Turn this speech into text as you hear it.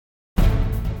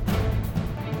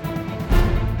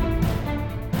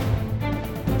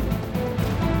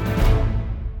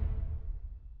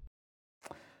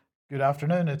Good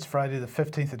afternoon. It's Friday the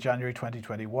 15th of January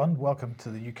 2021. Welcome to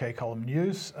the UK Column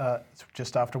News. It's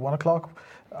just after 1 o'clock.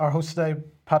 Our host today,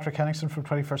 Patrick Henningsen from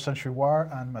 21st Century Wire,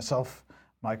 and myself,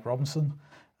 Mike Robinson.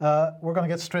 We're going to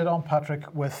get straight on,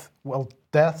 Patrick, with,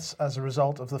 deaths as a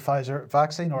result of the Pfizer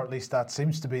vaccine, or at least that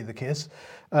seems to be the case.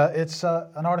 It's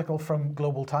an article from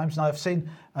Global Times. Now, I've seen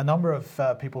a number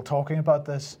of people talking about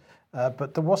this,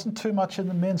 but there wasn't too much in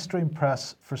the mainstream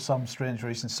press for some strange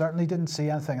reason. Certainly didn't see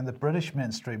anything in the British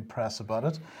mainstream press about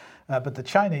it. But the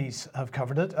Chinese have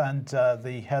covered it, and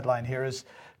the headline here is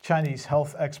Chinese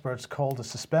health experts call to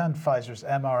suspend Pfizer's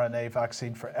mRNA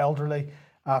vaccine for elderly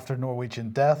after Norwegian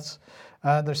deaths.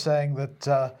 And they're saying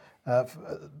that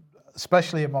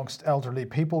especially amongst elderly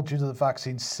people, due to the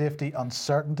vaccine's safety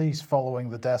uncertainties following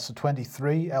the deaths of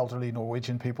 23 elderly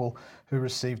Norwegian people who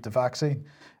received the vaccine.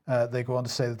 They go on to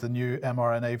say that the new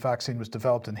mRNA vaccine was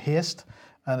developed in haste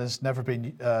and has never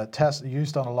been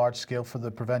used on a large scale for the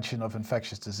prevention of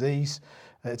infectious disease.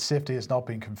 Its safety has not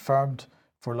been confirmed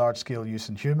for large-scale use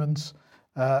in humans.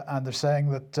 And they're saying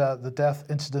that the death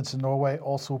incidence in Norway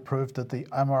also proved that the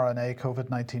mRNA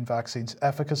COVID-19 vaccine's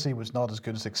efficacy was not as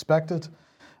good as expected.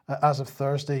 As of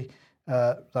Thursday,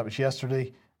 that was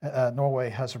yesterday, Norway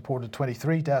has reported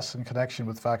 23 deaths in connection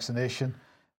with vaccination.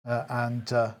 And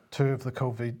two of the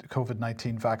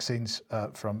COVID-19 vaccines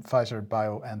from Pfizer,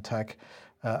 BioNTech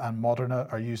and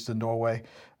Moderna are used in Norway.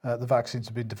 The vaccines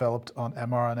have been developed on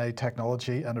mRNA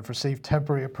technology and have received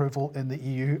temporary approval in the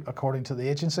EU, according to the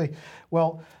agency.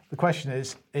 Well, the question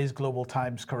is Global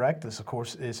Times correct? This, of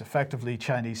course, is effectively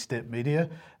Chinese state media.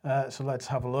 So let's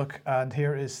have a look. And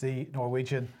here is the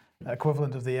Norwegian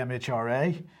equivalent of the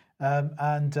MHRA.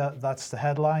 That's the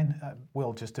headline.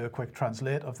 We'll just do a quick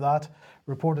translate of that.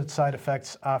 Reported side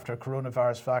effects after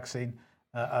coronavirus vaccine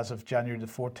as of January the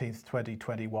 14th,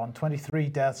 2021. 23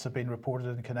 deaths have been reported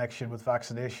in connection with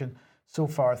vaccination. So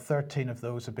far, 13 of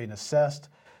those have been assessed.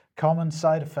 Common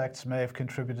side effects may have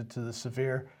contributed to the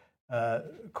severe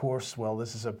course. Well,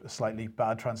 this is a slightly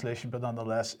bad translation, but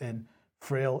nonetheless in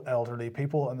frail elderly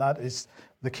people. And that is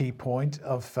the key point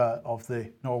of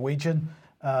the Norwegian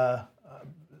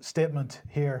statement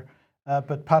here.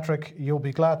 But Patrick, you'll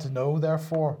be glad to know,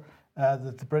 therefore,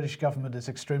 that the British government is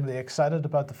extremely excited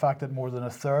about the fact that more than a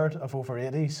third of over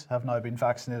 80s have now been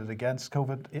vaccinated against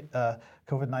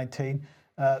COVID-19.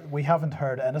 We haven't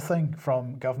heard anything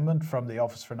from government, from the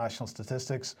Office for National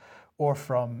Statistics, or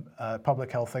from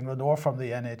Public Health England, or from the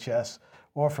NHS,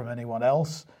 or from anyone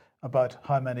else about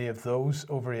how many of those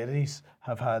over 80s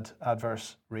have had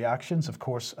adverse reactions. Of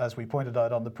course, as we pointed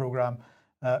out on the programme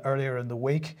earlier in the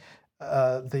week,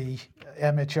 the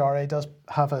MHRA does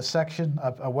have a section,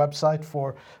 a website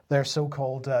for their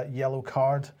so-called yellow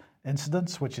card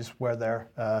incidents, which is where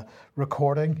they're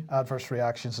recording adverse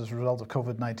reactions as a result of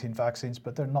COVID-19 vaccines,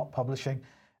 but they're not publishing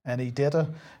any data.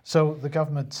 So the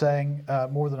government saying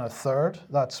more than a third,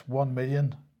 that's 1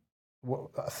 million,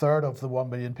 a third of the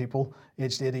 1 million people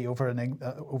aged 80 and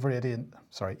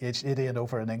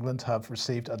over in England have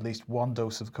received at least one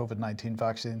dose of COVID-19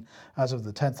 vaccine as of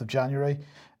the 10th of January.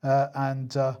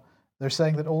 They're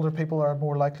saying that older people are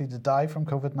more likely to die from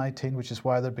COVID-19, which is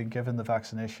why they've been given the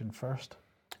vaccination first.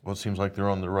 Well, it seems like they're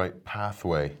on the right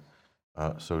pathway,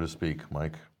 so to speak,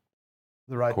 Mike.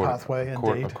 The right pathway,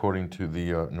 indeed. According to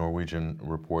the Norwegian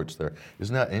reports there.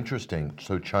 Isn't that interesting?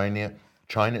 So China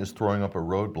is throwing up a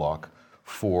roadblock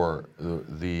for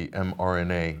the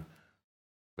mRNA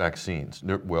vaccines.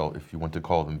 Well, if you want to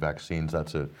call them vaccines,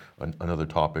 that's another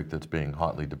topic that's being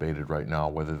hotly debated right now,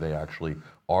 whether they actually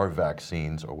are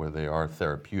vaccines or whether they are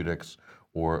therapeutics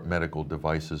or medical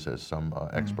devices, as some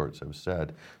experts have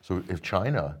said. So if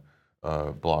China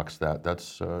blocks that,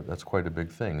 that's quite a big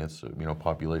thing. It's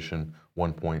population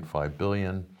 1.5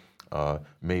 billion,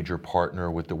 major partner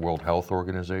with the World Health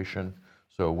Organization.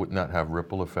 So wouldn't that have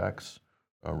ripple effects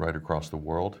right across the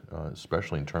world,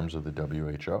 especially in terms of the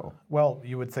WHO? Well,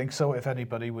 you would think so if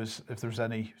there's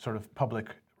any sort of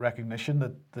public recognition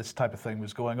that this type of thing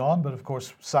was going on. But of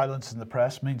course, silence in the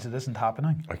press means it isn't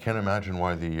happening. I can't imagine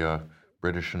why the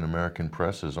British and American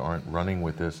presses aren't running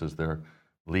with this as their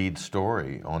lead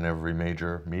story on every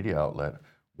major media outlet.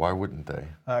 Why wouldn't they?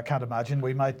 I can't imagine.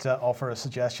 We might offer a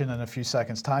suggestion in a few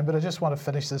seconds' time, but I just want to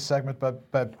finish this segment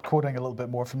by quoting a little bit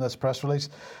more from this press release.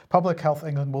 Public Health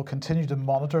England will continue to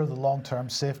monitor the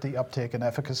long-term safety, uptake and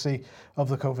efficacy of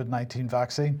the COVID-19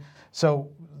 vaccine.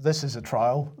 So this is a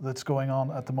trial that's going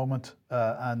on at the moment,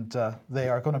 and they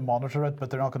are going to monitor it, but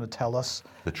they're not going to tell us.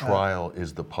 The trial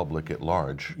is the public at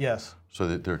large. Yes. So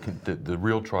that the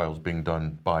real trial is being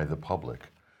done by the public.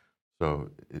 So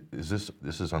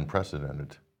this is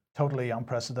unprecedented. Totally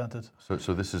unprecedented.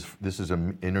 So this is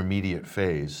an intermediate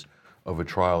phase of a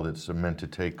trial that's meant to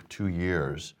take 2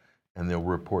 years, and they'll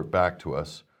report back to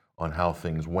us on how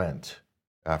things went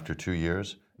after 2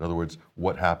 years? In other words,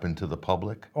 what happened to the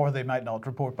public? Or they might not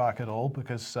report back at all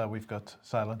because we've got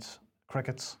silence,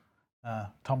 crickets,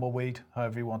 tumbleweed,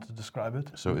 however you want to describe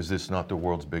it. So is this not the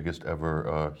world's biggest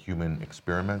ever human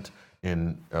experiment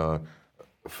in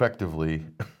effectively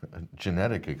a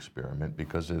genetic experiment,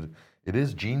 because it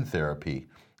is gene therapy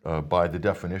by the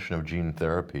definition of gene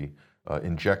therapy,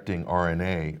 injecting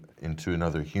RNA into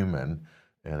another human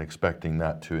and expecting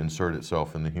that to insert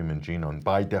itself in the human genome.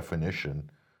 By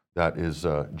definition, that is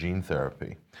gene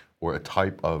therapy, or a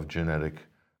type of genetic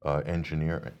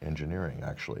engineering,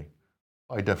 actually,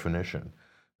 by definition.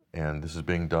 And this is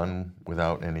being done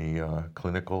without any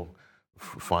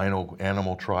final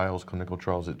animal trials, clinical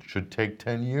trials. It should take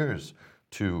 10 years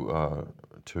to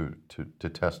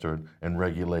test and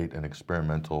regulate an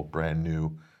experimental, brand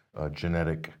new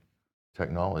genetic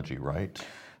technology, right?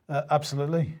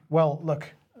 Absolutely. Well,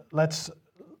 look, let's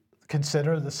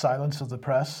consider the silence of the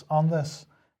press on this.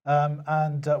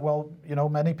 Well, you know,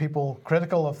 many people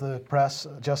critical of the press,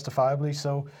 justifiably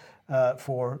so,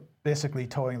 for basically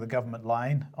towing the government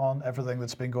line on everything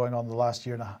that's been going on the last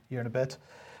year and a bit.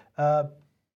 A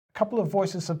couple of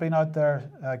voices have been out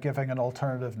there giving an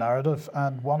alternative narrative,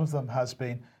 and one of them has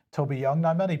been Toby Young.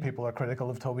 Now, many people are critical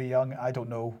of Toby Young. I don't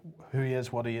know who he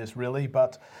is, what he is really,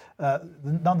 but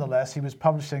nonetheless, he was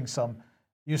publishing some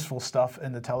useful stuff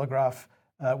in the Telegraph,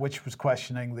 which was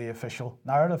questioning the official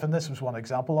narrative. And this was one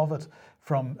example of it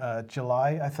from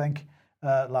July, I think,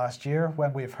 last year.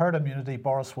 When we've herd immunity,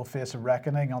 Boris will face a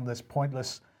reckoning on this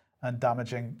pointless and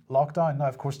damaging lockdown. Now,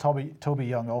 of course, Toby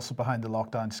Young also behind the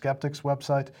Lockdown Skeptics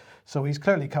website, so he's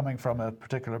clearly coming from a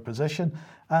particular position,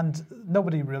 and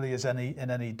nobody really is in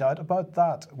any doubt about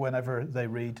that. Whenever they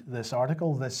read this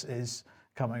article, this is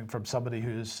coming from somebody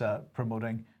who's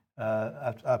promoting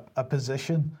a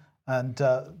position, and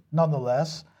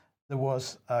nonetheless, there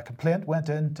was a complaint went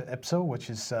in to IPSO, which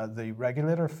is the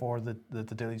regulator for the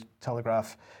Daily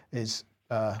Telegraph is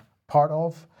part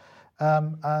of.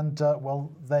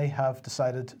 Well, they have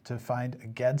decided to find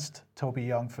against Toby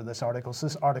Young for this article. So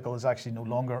this article is actually no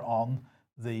longer on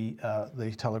the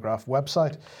Telegraph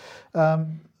website.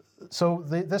 So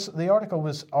the article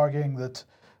was arguing that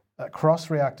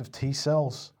cross-reactive T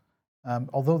cells,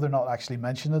 although they're not actually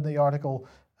mentioned in the article,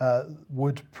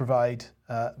 would provide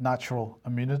natural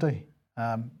immunity.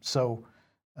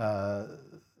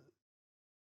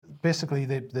 Basically,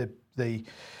 the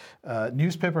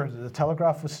newspaper, the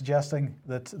Telegraph, was suggesting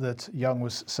that Young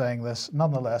was saying this.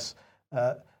 Nonetheless,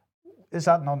 is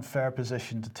that an unfair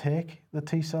position to take, that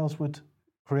T cells would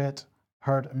create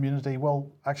herd immunity?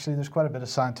 Well, actually, there's quite a bit of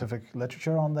scientific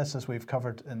literature on this, as we've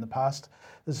covered in the past.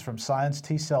 This is from Science.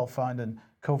 T cell found in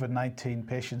COVID-19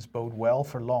 patients bode well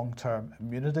for long-term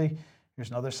immunity.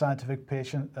 Here's another scientific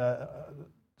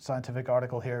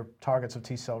article here. Targets of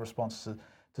T cell responses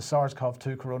to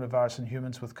SARS-CoV-2 coronavirus in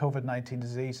humans with COVID-19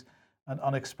 disease and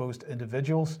unexposed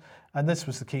individuals. And this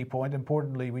was the key point.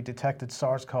 Importantly, we detected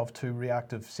SARS-CoV-2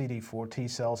 reactive CD4 T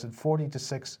cells in 40 to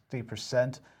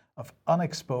 60% of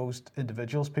unexposed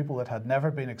individuals, people that had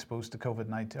never been exposed to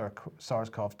COVID-19 or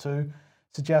SARS-CoV-2,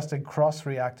 suggesting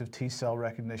cross-reactive T cell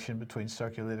recognition between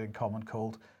circulating common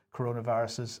cold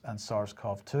coronaviruses and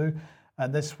SARS-CoV-2.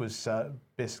 And this was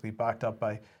basically backed up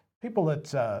by people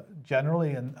that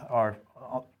generally are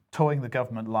towing the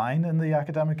government line in the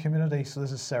academic community. So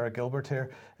this is Sarah Gilbert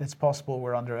here. It's possible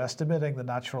we're underestimating the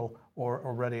natural or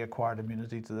already acquired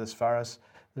immunity to this virus.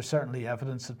 There's certainly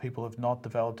evidence that people have not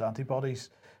developed antibodies,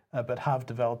 but have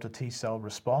developed a T cell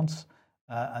response.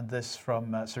 And this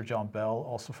from Sir John Bell,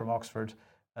 also from Oxford.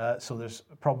 So there's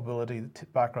a probability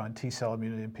that background T cell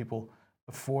immunity in people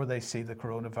before they see the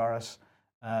coronavirus.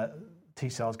 T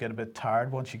cells get a bit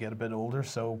tired once you get a bit older,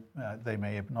 so they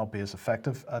may not be as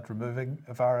effective at removing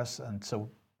a virus. And so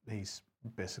he's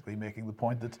basically making the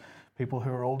point that people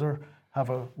who are older have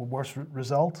a worse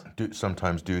result.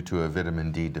 Sometimes due to a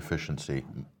vitamin D deficiency,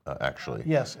 actually.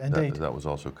 Yes, indeed. That was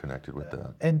also connected with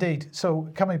that. Indeed. So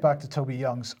coming back to Toby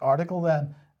Young's article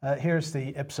then, here's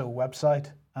the IPSO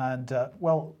website. And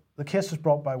well, the case was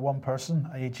brought by one person,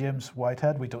 i.e. James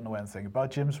Whitehead. We don't know anything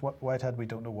about James Whitehead. We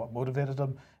don't know what motivated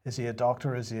him. Is he a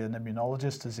doctor? Is he an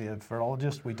immunologist? Is he a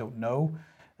virologist? We don't know.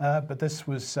 But this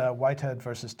was Whitehead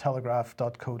versus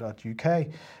telegraph.co.uk.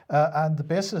 And the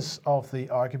basis of the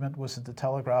argument was that the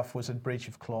Telegraph was in breach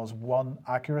of Clause 1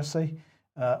 accuracy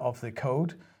of the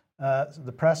code.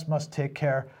 The press must take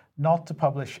care not to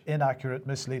publish inaccurate,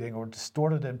 misleading, or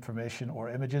distorted information or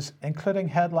images, including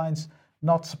headlines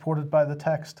not supported by the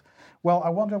text. Well, I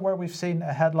wonder where we've seen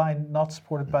a headline not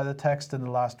supported by the text in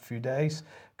the last few days.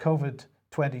 COVID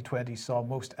 2020 saw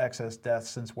most excess deaths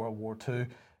since World War II.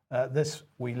 This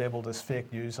we labelled as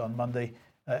fake news on Monday.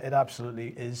 It absolutely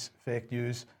is fake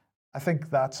news. I think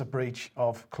that's a breach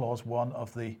of Clause 1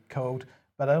 of the Code,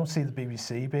 but I don't see the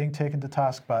BBC being taken to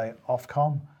task by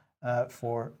Ofcom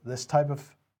for this type of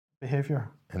behaviour.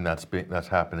 And that's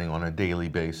happening on a daily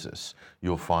basis.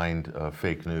 You'll find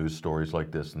fake news stories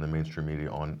like this in the mainstream media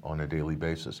on a daily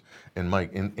basis. And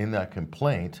Mike, in that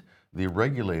complaint, the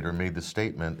regulator made the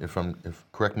statement,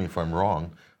 correct me if I'm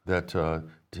wrong, that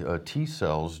T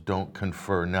cells don't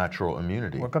confer natural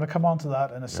immunity. We're going to come on to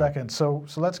that in a second. So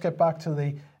let's get back to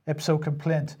the Ipso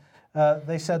complaint.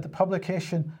 They said the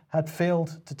publication had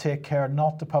failed to take care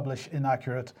not to publish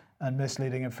inaccurate and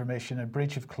misleading information in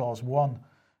breach of Clause 1.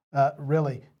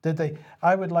 Really, did they?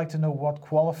 I would like to know what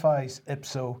qualifies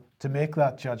Ipso to make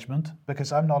that judgment,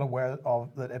 because I'm not aware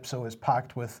of that Ipso is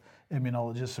packed with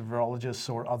immunologists or virologists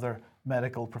or other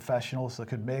medical professionals that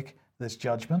could make this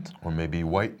judgment. Or maybe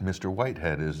Mr.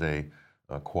 Whitehead is a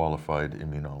qualified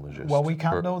immunologist. Well, we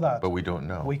can't know that. But we don't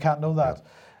know. We can't know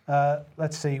that.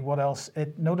 Let's see, what else?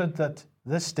 It noted that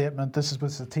this statement, this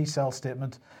was the T-cell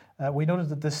statement, we noted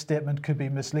that this statement could be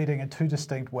misleading in two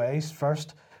distinct ways.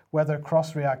 First, whether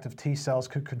cross-reactive T-cells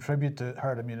could contribute to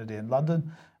herd immunity in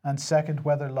London, and second,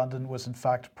 whether London was in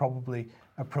fact probably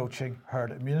approaching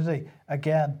herd immunity.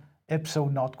 Again, Ipso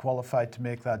not qualified to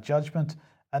make that judgment.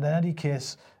 And in any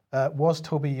case, was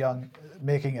Toby Young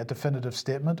making a definitive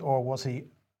statement, or was he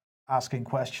asking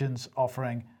questions,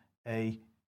 offering an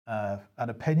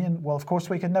opinion? Well, of course,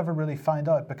 we can never really find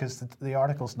out, because the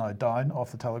article's now down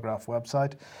off the Telegraph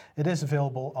website. It is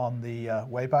available on the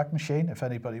Wayback Machine if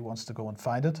anybody wants to go and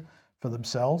find it for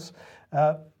themselves.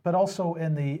 But also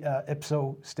in the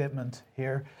Ipso statement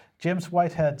here, James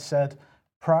Whitehead said,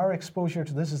 prior exposure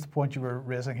to, this is the point you were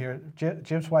raising here,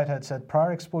 James Whitehead said,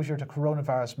 prior exposure to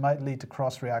coronavirus might lead to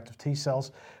cross-reactive T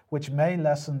cells, which may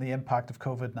lessen the impact of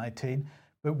COVID-19,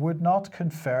 but would not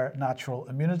confer natural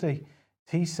immunity.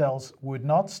 T cells would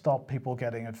not stop people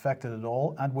getting infected at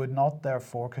all and would not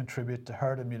therefore contribute to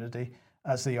herd immunity,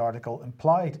 as the article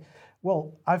implied.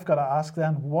 Well, I've got to ask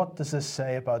then, what does this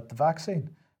say about the vaccine?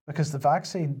 Because the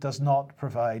vaccine does not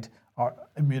provide our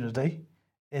immunity.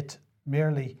 It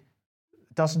merely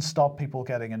doesn't stop people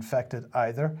getting infected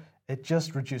either. It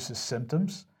just reduces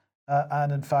symptoms.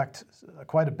 And in fact,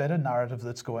 quite a bit of narrative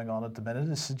that's going on at the minute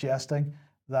is suggesting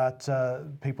that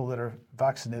people that are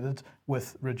vaccinated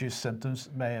with reduced symptoms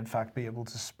may in fact be able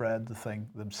to spread the thing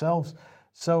themselves.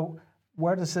 So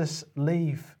where does this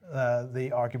leave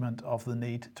the argument of the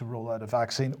need to roll out a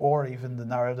vaccine, or even the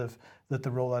narrative that the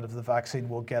rollout of the vaccine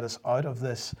will get us out of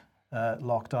this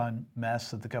lockdown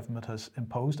mess that the government has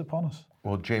imposed upon us?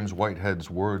 Well, James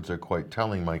Whitehead's words are quite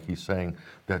telling, Mike. He's saying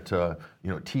that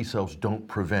T cells don't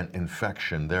prevent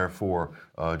infection, therefore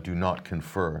do not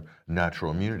confer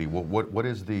natural immunity. Well, what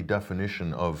is the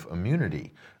definition of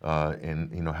immunity?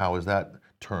 And how is that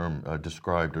term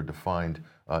described or defined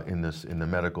in the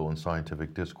medical and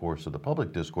scientific discourse or the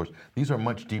public discourse? These are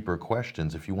much deeper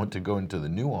questions. If you want to go into the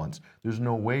nuance, there's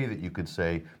no way that you could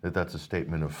say that that's a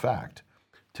statement of fact.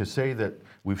 To say that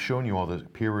we've shown you all the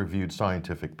peer-reviewed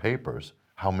scientific papers,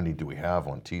 how many do we have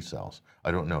on T cells?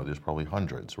 I don't know, there's probably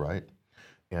hundreds, right?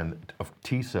 And of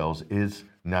T cells is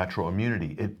natural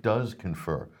immunity. It does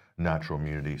confer natural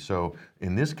immunity. So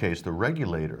in this case, the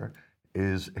regulator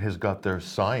has got their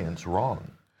science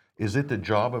wrong. Is it the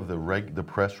job of the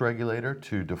press regulator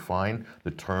to define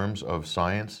the terms of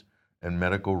science and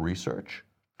medical research?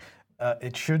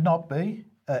 It should not be.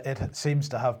 It seems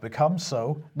to have become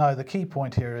so. Now, the key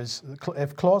point here is,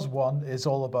 if Clause 1 is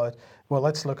all about, well,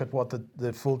 let's look at what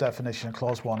the full definition of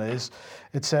Clause 1 is.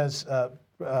 It says,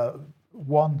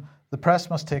 1, the press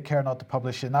must take care not to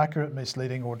publish inaccurate,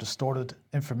 misleading, or distorted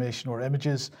information or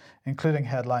images, including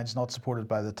headlines not supported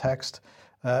by the text.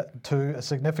 2, a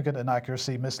significant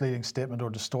inaccuracy, misleading statement, or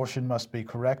distortion must be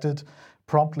corrected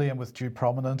promptly and with due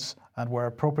prominence, and where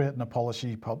appropriate, an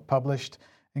apology published.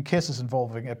 In cases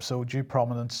involving Ipso, due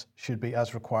prominence should be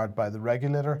as required by the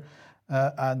regulator.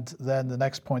 And then the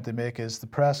next point they make is the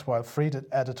press, while free to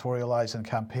editorialise and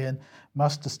campaign,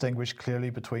 must distinguish clearly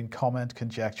between comment,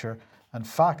 conjecture and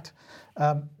fact.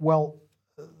 Well,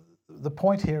 the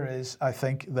point here is, I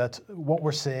think, that what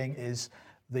we're seeing is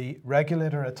the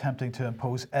regulator attempting to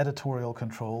impose editorial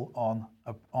control on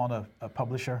a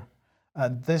publisher.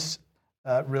 And this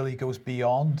really goes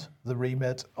beyond the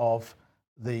remit of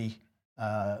the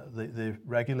the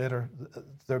regulator.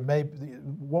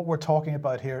 What we're talking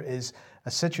about here is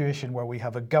a situation where we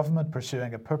have a government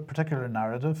pursuing a particular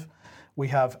narrative. We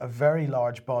have a very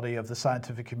large body of the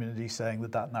scientific community saying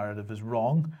that that narrative is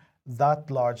wrong. That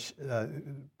large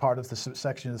part of the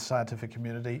section of the scientific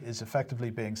community is effectively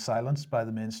being silenced by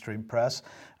the mainstream press.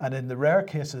 And in the rare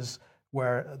cases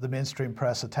where the mainstream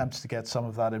press attempts to get some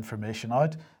of that information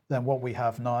out, then what we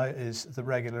have now is the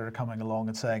regulator coming along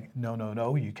and saying,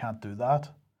 no, you can't do that.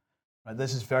 Right?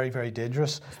 This is very, very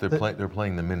dangerous. They're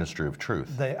playing the ministry of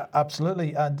truth. They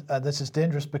absolutely, and this is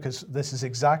dangerous because this is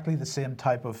exactly the same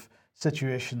type of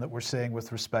situation that we're seeing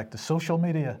with respect to social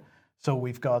media. So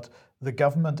we've got the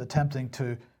government attempting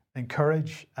to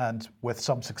encourage, and with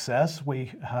some success,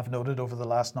 we have noted over the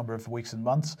last number of weeks and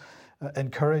months,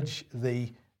 encourage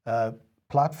the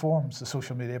platforms, the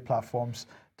social media platforms,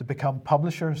 to become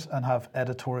publishers and have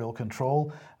editorial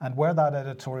control. And where that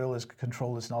editorial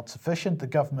control is not sufficient, the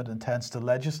government intends to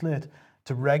legislate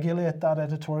to regulate that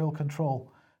editorial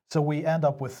control. So we end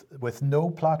up with no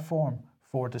platform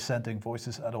for dissenting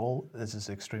voices at all. This is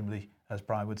extremely, as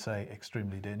Brian would say,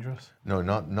 extremely dangerous. No,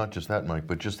 not just that, Mike,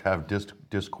 but just have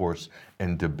discourse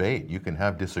and debate. You can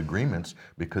have disagreements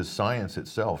because science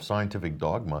itself, scientific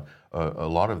dogma, a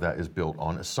lot of that is built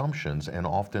on assumptions, and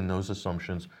often those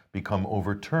assumptions become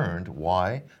overturned.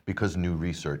 Why? Because new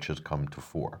research has come to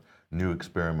fore, new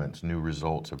experiments, new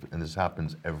results, and this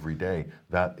happens every day.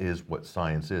 That is what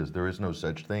science is. There is no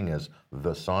such thing as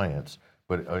the science.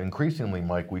 But increasingly,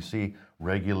 Mike, we see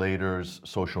regulators,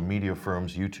 social media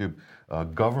firms, YouTube,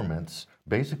 governments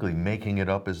basically making it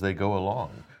up as they go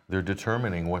along. They're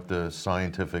determining what the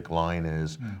scientific line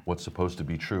is, what's supposed to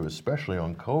be true, especially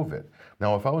on COVID.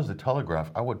 Now, if I was the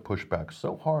Telegraph, I would push back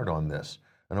so hard on this,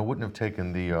 and I wouldn't have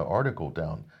taken the article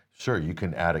down. Sure, you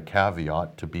can add a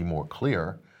caveat to be more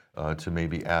clear, to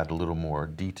maybe add a little more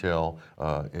detail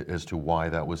as to why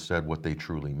that was said, what they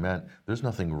truly meant. There's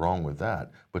nothing wrong with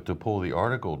that. But to pull the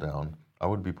article down, I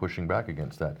would be pushing back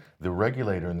against that. The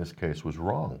regulator in this case was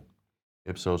wrong.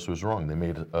 Ipsos was wrong. They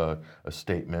made a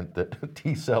statement that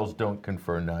T cells don't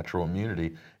confer natural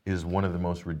immunity is one of the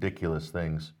most ridiculous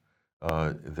things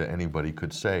that anybody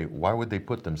could say. Why would they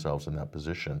put themselves in that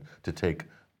position to take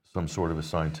some sort of a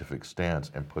scientific stance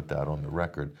and put that on the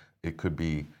record? It could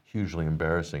be hugely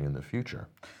embarrassing in the future.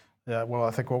 Yeah, well,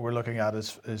 I think what we're looking at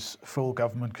is full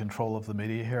government control of the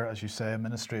media here, as you say, a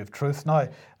ministry of truth. Now,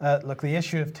 look, the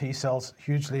issue of T cells,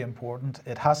 hugely important.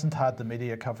 It hasn't had the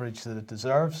media coverage that it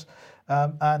deserves,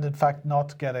 and in fact,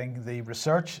 not getting the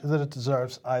research that it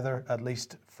deserves either, at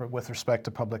least with respect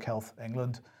to Public Health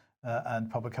England and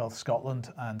Public Health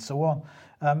Scotland and so on.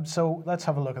 So let's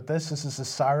have a look at this. This is a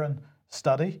SIREN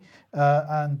study,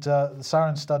 and the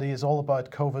SIREN study is all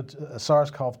about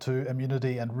SARS-CoV-2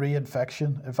 immunity and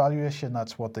reinfection evaluation.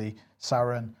 That's what the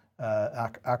SIREN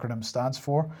acronym stands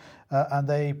for. And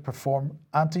they perform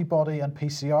antibody and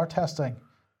PCR testing.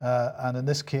 And in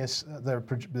this case,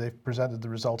 they've presented the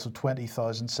results of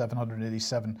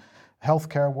 20,787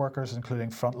 healthcare workers, including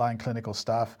frontline clinical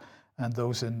staff and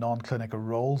those in non-clinical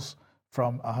roles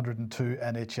from 102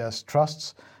 NHS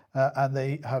trusts. And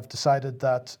they have decided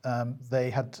that they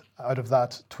had, out of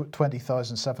that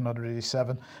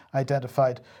 20,787,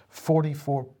 identified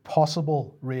 44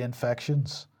 possible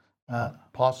reinfections.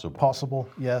 Possible,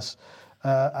 yes.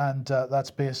 And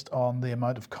that's based on the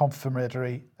amount of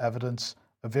confirmatory evidence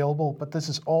available. But this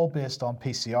is all based on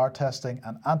PCR testing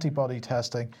and antibody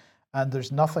testing. And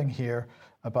there's nothing here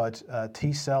about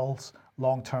T cells,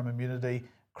 long-term immunity,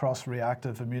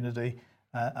 cross-reactive immunity,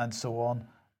 and so on.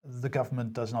 The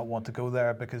government does not want to go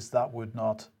there because that would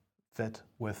not fit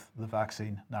with the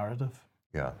vaccine narrative.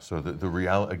 Yeah, so the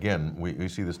reality, again, we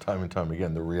see this time and time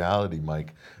again, the reality,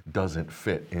 Mike, doesn't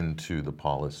fit into the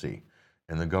policy.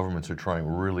 And the governments are trying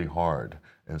really hard,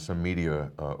 and some media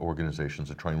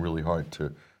organizations are trying really hard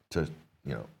to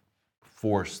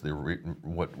force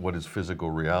what is physical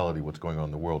reality, what's going on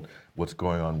in the world, what's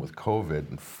going on with COVID,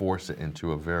 and force it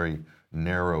into a very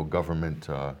narrow government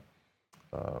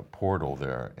portal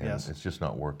there, and yes. It's just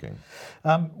not working.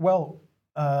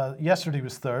 Yesterday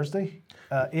was Thursday,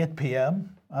 8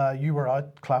 p.m. You were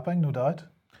out clapping, no doubt.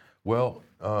 Well,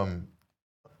 no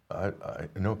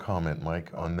comment, Mike,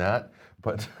 on that.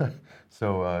 But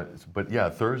but yeah,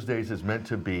 Thursdays is meant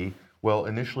to be. Well,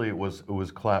 initially it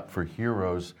was Clap for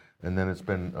Heroes, and then it's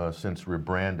been since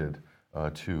rebranded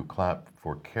to Clap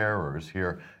for Carers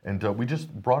here. And we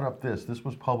just brought up this. This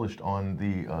was published on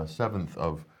the 7th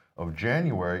of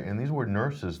January, and these were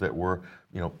nurses that were,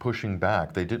 pushing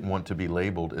back. They didn't want to be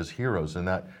labeled as heroes, and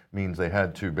that means they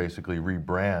had to basically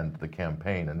rebrand the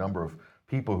campaign. A number of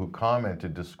people who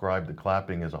commented described the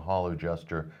clapping as a hollow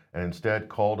gesture and instead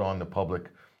called on the public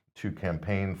to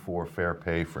campaign for fair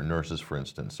pay for nurses, for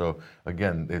instance. So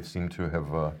again, they seem to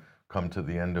have come to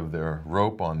the end of their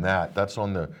rope on that. That's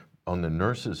on the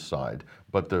nurses' side,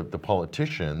 but the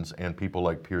politicians and people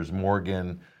like Piers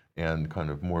Morgan and kind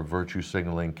of more virtue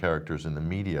signaling characters in the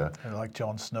media, Like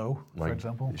Jon Snow, for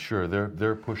example. Sure,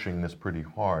 they're pushing this pretty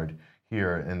hard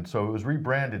here, and so it was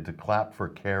rebranded to Clap for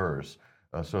Carers.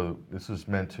 So this is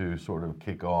meant to sort of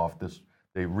kick off this.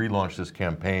 They relaunched this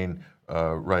campaign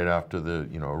right after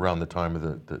around the time of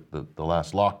the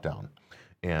last lockdown,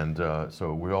 and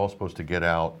so we're all supposed to get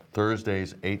out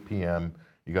Thursdays 8 p.m.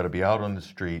 You got to be out on the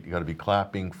street. You got to be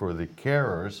clapping for the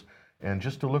carers. And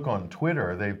just to look on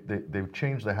Twitter, they've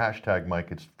changed the hashtag, Mike.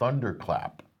 It's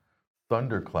Thunderclap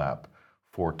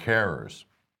for carers.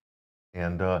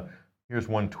 And here's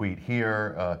one tweet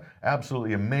here.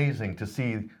 Absolutely amazing to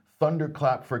see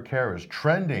Thunderclap for carers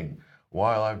trending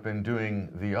while I've been doing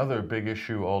the other big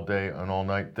issue all day and all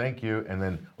night. Thank you. And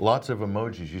then lots of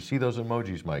emojis. You see those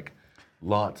emojis, Mike?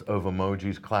 Lots of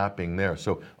emojis clapping there.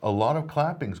 So a lot of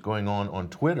clappings going on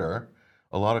Twitter,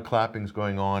 a lot of clappings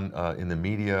going on in the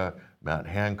media. Matt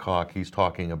Hancock, he's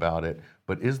talking about it.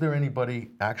 But is there anybody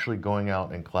actually going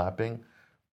out and clapping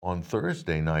on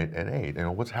Thursday night at 8?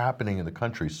 And what's happening in the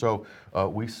country? So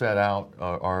we set out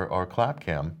our clap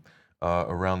cam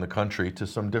around the country to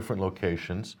some different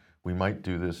locations. We might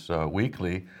do this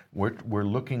weekly. We're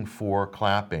looking for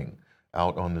clapping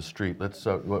out on the street. Let's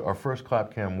our first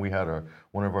clap cam, we had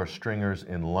one of our stringers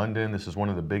in London. This is one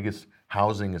of the biggest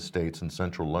housing estates in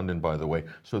central London, by the way.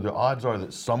 So the odds are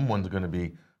that someone's going to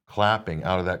be clapping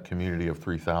out of that community of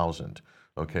 3,000.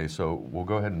 Okay, so we'll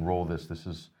go ahead and roll this. This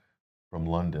is from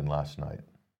London last night.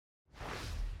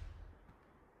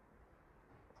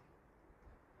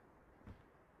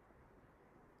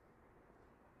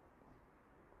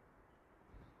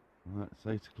 Right, it's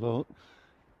 8 o'clock.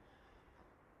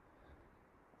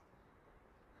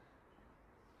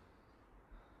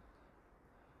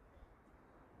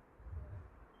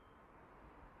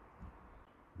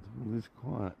 All is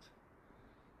quiet.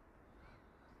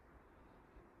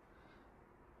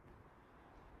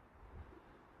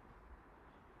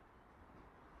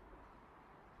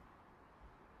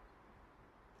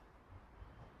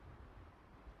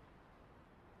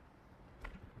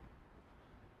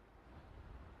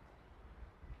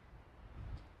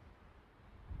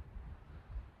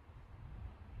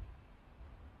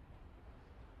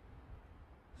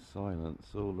 Silence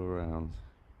all around.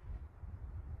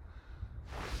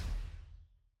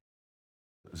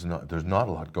 There's not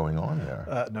a lot going on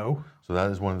there. No. So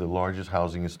that is one of the largest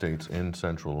housing estates in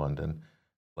central London.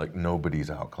 Like nobody's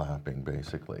out clapping,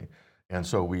 basically. And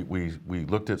so we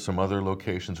looked at some other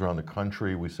locations around the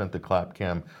country. We sent the clap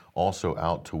cam also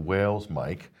out to Wales,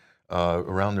 Mike,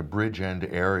 around the Bridgend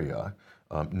area.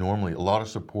 Normally, a lot of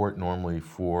support normally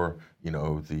for the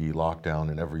lockdown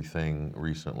and everything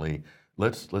recently.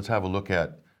 Let's have a look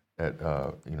at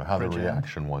how the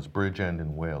reaction was. Bridgend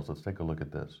in Wales. Let's take a look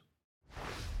at this.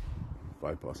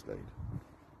 8:05.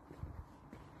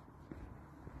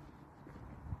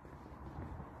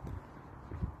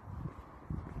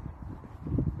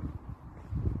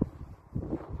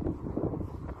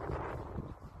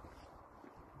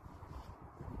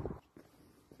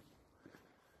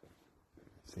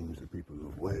 Seems the people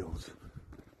of Wales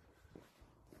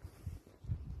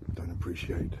don't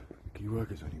appreciate key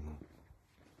workers anymore.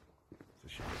 It's a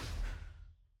shame.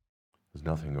 There's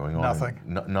nothing going on. Nothing.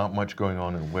 Not much going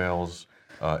on in Wales.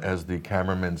 As the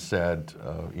cameraman said,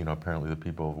 apparently the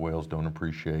people of Wales don't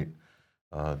appreciate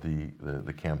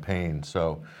the campaign.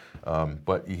 So,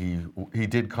 but he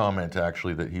did comment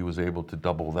actually that he was able to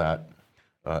double that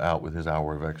out with his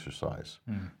hour of exercise.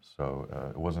 So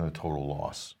it wasn't a total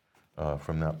loss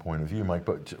from that point of view, Mike.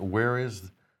 But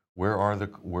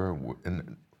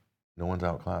no one's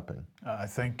out clapping. I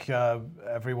think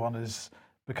everyone is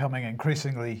becoming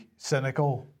increasingly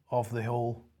cynical of the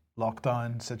whole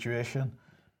lockdown situation,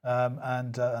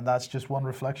 and that's just one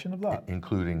reflection of that.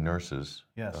 Including nurses,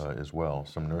 yes, as well,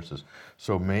 some nurses.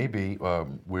 So maybe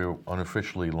we'll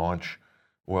unofficially launch.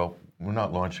 Well, we're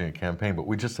not launching a campaign, but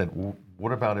we just said,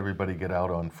 what about everybody get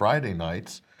out on Friday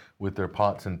nights with their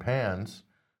pots and pans,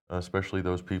 especially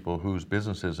those people whose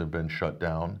businesses have been shut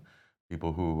down,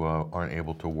 people who aren't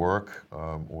able to work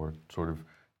or sort of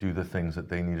do the things that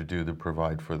they need to do to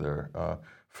provide for their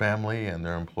family and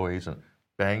their employees, and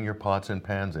bang your pots and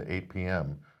pans at 8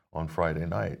 p.m. on Friday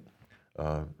night.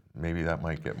 Maybe that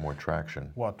might get more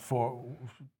traction. What, for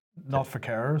Not for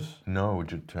carers. No,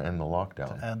 to end the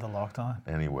lockdown. To end the lockdown.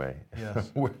 Anyway,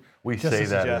 Yes. we Just say a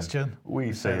that. suggestion.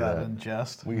 We say that in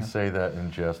jest. We say that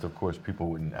in jest. Of course, people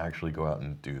wouldn't actually go out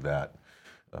and do that.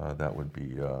 That would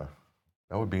be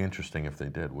interesting if they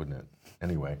did, wouldn't it?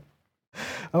 Anyway.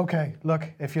 Okay,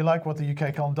 look, if you like what the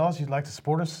UK Column does, you'd like to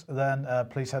support us, then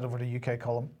please head over to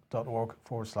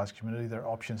ukcolumn.org/community. There are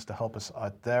options to help us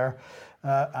out there.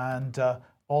 And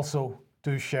also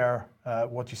do share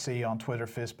what you see on Twitter,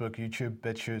 Facebook, YouTube,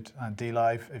 BitChute, and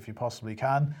DLive if you possibly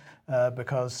can,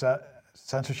 because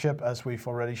censorship, as we've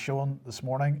already shown this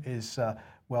morning, is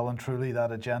well and truly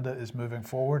that agenda is moving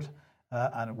forward.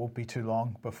 And it won't be too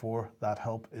long before that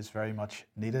help is very much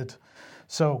needed.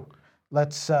 So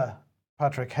let's,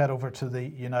 Patrick, head over to the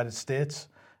United States.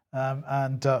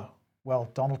 Well,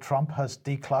 Donald Trump has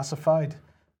declassified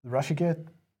the Russiagate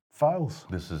files.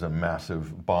 This is a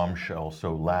massive bombshell.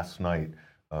 So last night,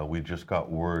 we just got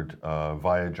word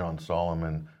via John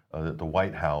Solomon that the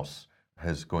White House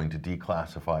is going to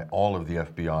declassify all of the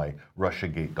FBI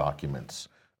Russiagate documents.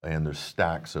 And there's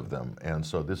stacks of them. And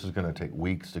so this is going to take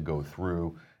weeks to go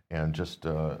through. And just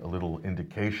a little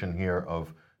indication here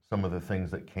of some of the things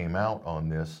that came out on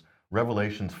this.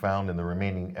 Revelations found in the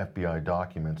remaining FBI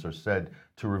documents are said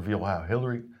to reveal how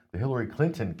the Hillary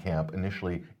Clinton camp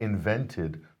initially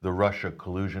invented the Russia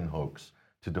collusion hoax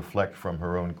to deflect from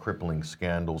her own crippling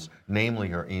scandals, namely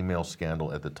her email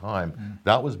scandal at the time.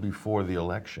 That was before the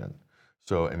election.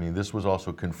 So, I mean, this was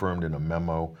also confirmed in a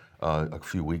memo a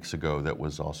few weeks ago that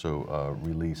was also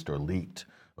released or leaked,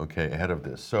 okay, ahead of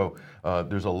this. So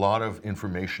there's a lot of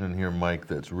information in here, Mike,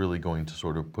 that's really going to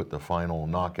sort of put the final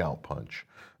knockout punch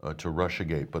to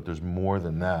Russiagate. But there's more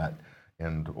than that.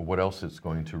 And what else it's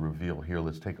going to reveal here,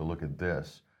 let's take a look at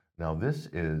this. Now, this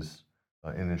is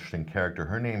an interesting character.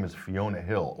 Her name is Fiona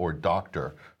Hill, or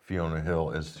Dr. Fiona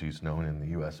Hill, as she's known in the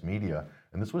U.S. media.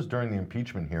 And this was during the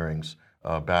impeachment hearings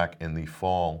back in the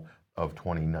fall of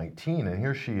 2019. And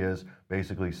here she is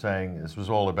basically saying this was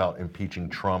all about impeaching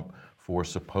Trump for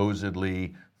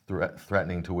supposedly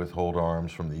threatening to withhold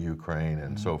arms from the Ukraine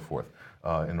and so forth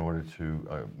in order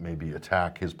to maybe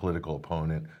attack his political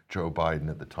opponent, Joe Biden,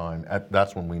 at the time.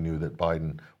 That's when we knew that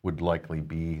Biden would likely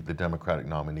be the Democratic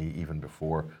nominee even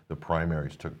before the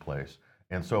primaries took place.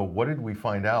 And so what did we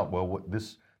find out? Well,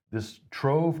 this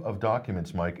trove of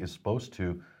documents, Mike, is supposed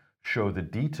to show the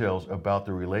details about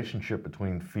the relationship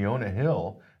between Fiona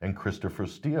Hill and Christopher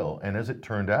Steele. And as it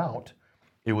turned out,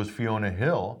 it was Fiona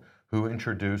Hill who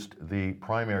introduced the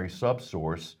primary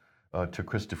subsource to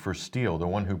Christopher Steele, the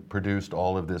one who produced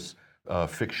all of this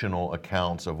fictional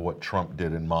accounts of what Trump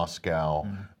did in Moscow,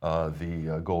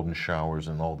 the golden showers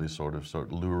and all these sort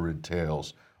of lurid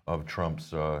tales of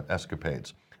Trump's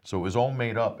escapades. So it was all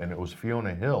made up, and it was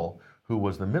Fiona Hill who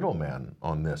was the middleman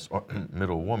on this, or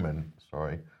middle woman,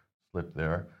 sorry, slip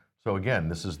there. So again,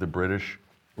 this is the British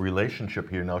relationship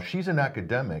here. Now, she's an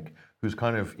academic who's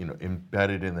kind of,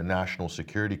 embedded in the National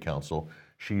Security Council.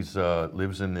 She's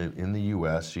lives in the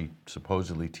U.S. She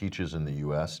supposedly teaches in the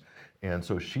U.S. And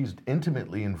so she's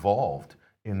intimately involved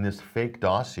in this fake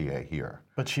dossier here.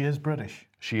 But she is British.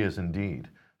 She is indeed.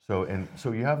 So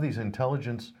you have these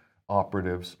intelligence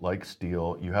operatives like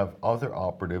Steele. You have other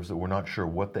operatives that we're not sure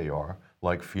what they are,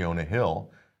 like Fiona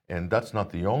Hill. And that's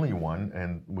not the only one.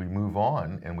 And we move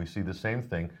on and we see the same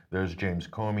thing. There's James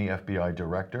Comey, FBI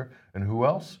director. And who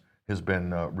else has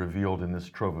been revealed in this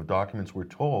trove of documents? We're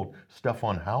told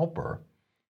Stefan Halper,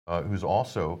 who's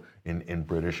also in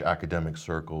British academic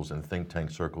circles and think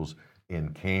tank circles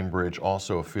in Cambridge,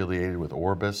 also affiliated with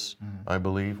Orbis, I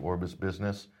believe, Orbis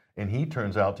Business. And he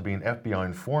turns out to be an FBI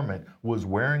informant, was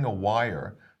wearing a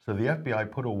wire. So the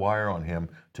FBI put a wire on him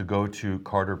to go to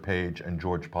Carter Page and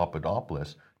George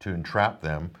Papadopoulos to entrap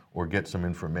them or get some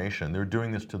information. They're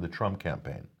doing this to the Trump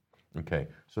campaign. Okay,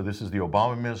 so this is the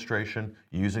Obama administration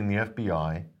using the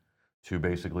FBI to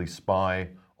basically spy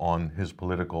on his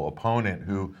political opponent,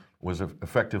 who was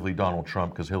effectively Donald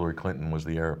Trump, because Hillary Clinton was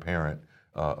the heir apparent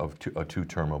of a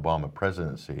two-term Obama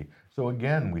presidency. So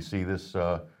again, we see this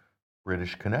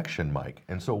British connection, Mike.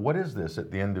 And so what is this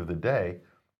at the end of the day?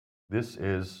 This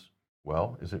is,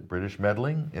 well, is it British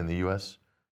meddling in the U.S.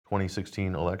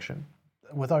 2016 election?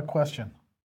 Without question.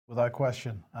 Without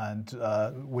question. And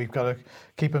we've got to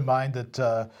keep in mind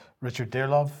that Richard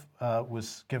Dearlove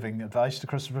was giving advice to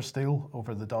Christopher Steele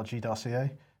over the dodgy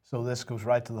dossier. So this goes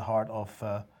right to the heart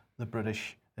of the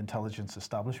British intelligence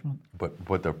establishment.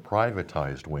 But the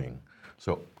privatized wing,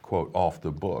 so, quote, off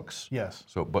the books. Yes.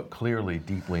 So, but clearly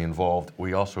deeply involved.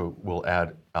 We also will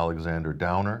add Alexander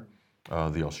Downer,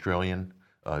 the Australian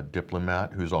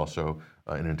diplomat who's also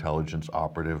an intelligence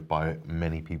operative by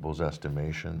many people's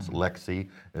estimations. Lexi,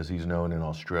 as he's known in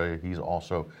Australia, he's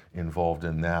also involved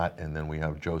in that. And then we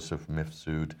have Joseph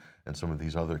Mifsud and some of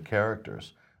these other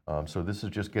characters. So this is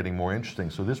just getting more interesting.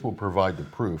 So this will provide the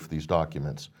proof, these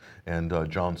documents. And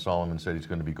John Solomon said he's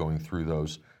going to be going through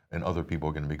those, and other people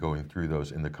are going to be going through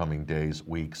those in the coming days,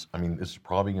 weeks. I mean, this is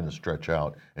probably going to stretch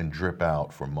out and drip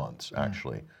out for months,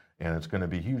 actually. And it's going to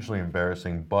be hugely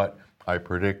embarrassing, but I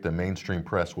predict the mainstream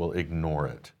press will ignore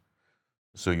it.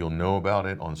 So you'll know about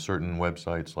it on certain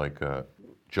websites like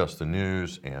Just the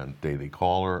News and Daily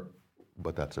Caller,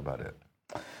 but that's about it.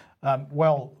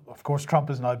 Well, of course, Trump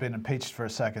has now been impeached for a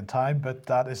second time, but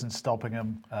that isn't stopping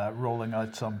him rolling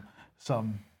out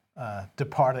some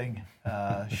departing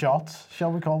shots,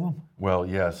 shall we call them? Well,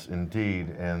 yes, indeed.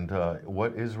 And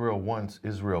what Israel wants,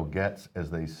 Israel gets, as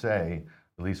they say,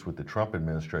 at least with the Trump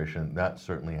administration. That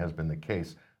certainly has been the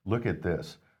case. Look at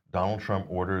this. Donald Trump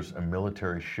orders a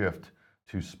military shift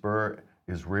to spur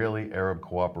Israeli-Arab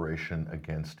cooperation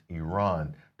against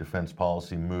Iran. Defense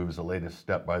policy moves, the latest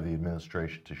step by the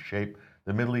administration to shape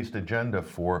the Middle East agenda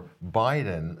for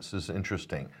Biden. This is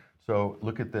interesting. So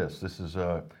look at this. This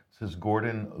is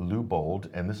Gordon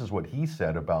Lubold, and this is what he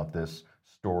said about this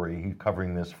story. He's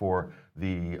covering this for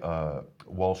the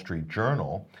Wall Street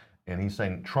Journal. And he's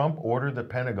saying Trump ordered the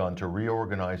Pentagon to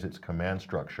reorganize its command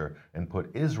structure and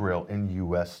put Israel in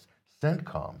U.S.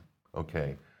 CENTCOM.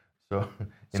 Okay,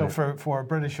 so for a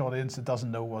British audience that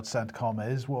doesn't know what CENTCOM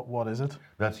is, what is it?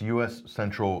 That's U.S.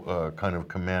 Central kind of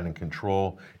command and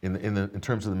control. In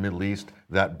terms of the Middle East,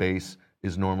 that base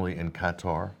is normally in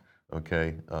Qatar.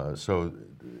 Okay,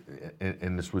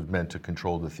 and this was meant to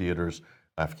control the theaters.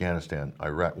 Afghanistan,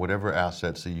 Iraq, whatever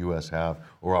assets the U.S. have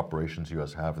or operations the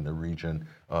U.S. have in the region,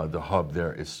 the hub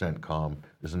there is CENTCOM.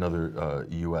 There's another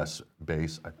U.S.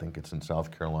 base. I think it's in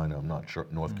South Carolina. I'm not sure,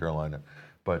 North Carolina.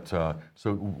 But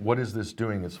so what is this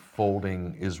doing? It's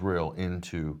folding Israel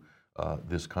into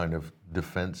this kind of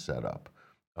defense setup.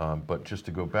 But just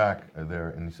to go back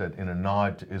there, and he said, in a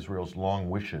nod to Israel's long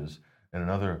wishes and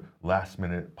another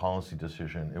last-minute policy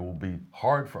decision, it will be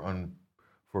hard for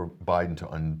Biden to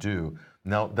undo.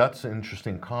 Now, that's an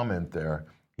interesting comment there.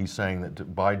 He's saying that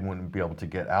Biden wouldn't be able to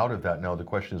get out of that. Now, the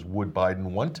question is, would Biden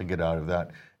want to get out of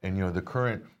that? And, you know, the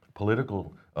current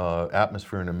political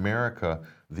atmosphere in America,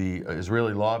 the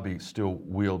Israeli lobby still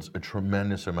wields a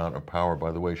tremendous amount of power.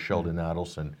 By the way, Sheldon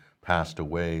Adelson passed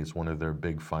away as one of their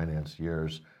big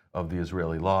financiers of the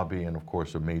Israeli lobby, and of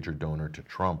course a major donor to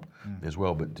Trump as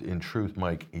well. But in truth,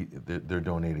 Mike, they're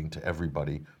donating to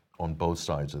everybody on both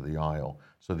sides of the aisle.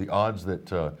 So the odds that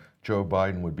Joe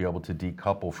Biden would be able to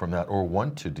decouple from that or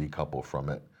want to decouple from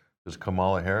it, because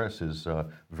Kamala Harris is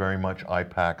very much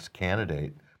AIPAC's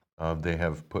candidate. They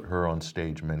have put her on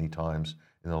stage many times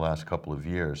in the last couple of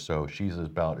years. So she's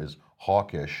about as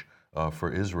hawkish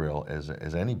for Israel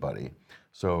as anybody.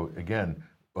 So again,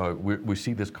 we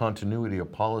see this continuity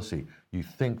of policy. You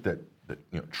think that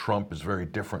Trump is very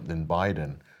different than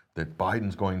Biden, that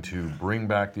Biden's going to bring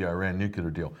back the Iran nuclear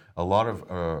deal. A lot of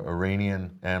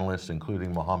Iranian analysts,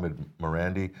 including Mohammad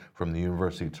Marandi from the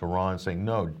University of Tehran, saying,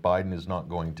 no, Biden is not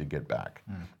going to get back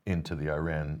into the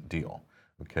Iran deal.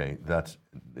 Okay,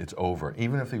 it's over.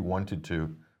 Even if they wanted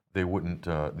to, they wouldn't.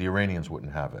 The Iranians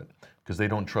wouldn't have it because they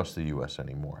don't trust the U.S.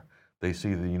 anymore. They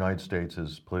see the United States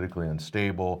as politically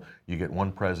unstable. You get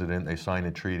one president, they sign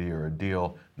a treaty or a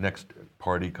deal. Next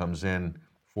party comes in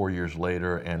 4 years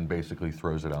later and basically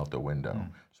throws it out the window.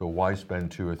 So why spend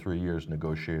 2 or 3 years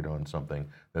negotiating on something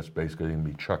that's basically going to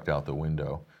be chucked out the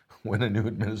window when a new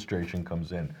administration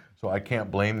comes in? So I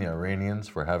can't blame the Iranians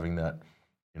for having that,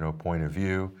 point of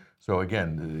view. So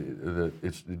again,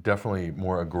 it's definitely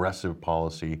more aggressive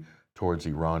policy towards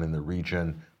Iran in the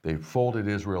region. They've folded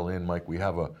Israel in, Mike. We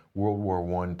have a World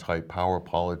War I type power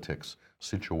politics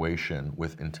situation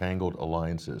with entangled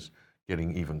alliances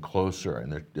getting even closer,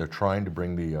 and they're trying to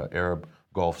bring the Arab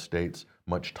Gulf states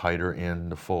much tighter in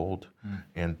the fold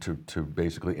and to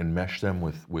basically enmesh them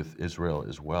with Israel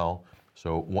as well.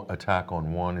 So attack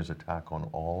on one is attack on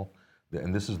all,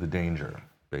 and this is the danger,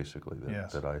 basically,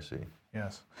 that I see.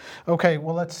 Yes. Okay.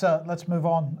 Well, let's move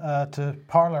on to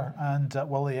Parler, and the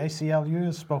ACLU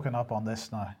has spoken up on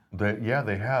this now.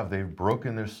 They have. They've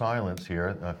broken their silence here.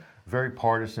 A very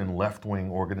partisan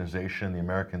left-wing organization, the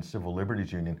American Civil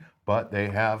Liberties Union, but they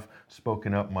have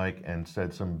spoken up, Mike, and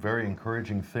said some very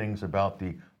encouraging things about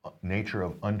the nature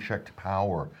of unchecked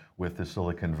power with the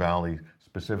Silicon Valley,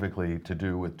 specifically to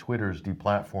do with Twitter's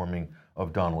deplatforming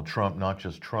of Donald Trump. Not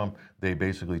just Trump, they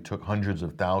basically took hundreds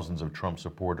of thousands of Trump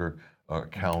supporter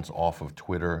accounts off of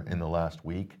Twitter in the last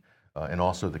week, and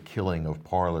also the killing of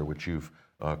Parler, which you've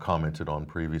commented on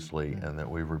previously and that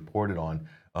we've reported on.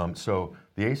 So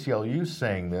the ACLU is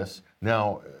saying this.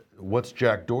 Now, what's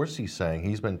Jack Dorsey saying?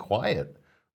 He's been quiet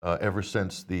ever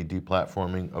since the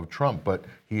deplatforming of Trump, but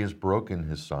he has broken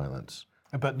his silence.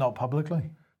 But not publicly?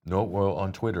 No, well,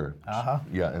 on Twitter. Uh-huh.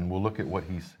 Yeah, and we'll look at what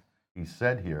he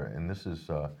said here, and this is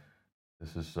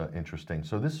interesting.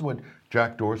 So this is what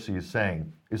Jack Dorsey is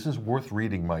saying. This is worth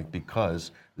reading, Mike,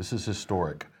 because this is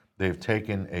historic. They've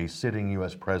taken a sitting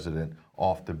U.S. president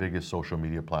off the biggest social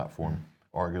media platform,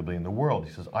 arguably in the world.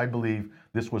 He says, I believe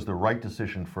this was the right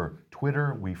decision for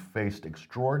Twitter. We faced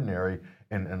extraordinary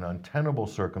and an untenable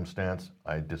circumstance.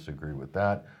 I disagree with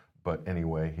that. But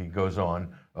anyway, he goes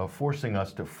on, forcing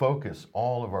us to focus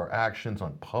all of our actions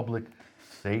on public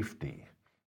safety.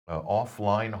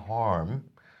 Offline harm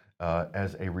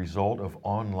as a result of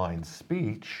online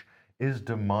speech is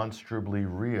demonstrably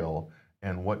real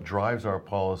and what drives our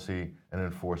policy and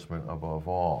enforcement above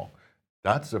all.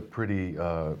 That's a pretty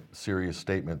serious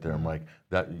statement there, Mike,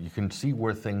 that you can see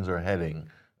where things are heading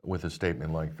with a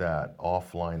statement like that.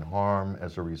 Offline harm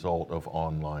as a result of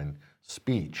online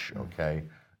speech, okay?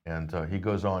 And he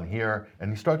goes on here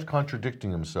and he starts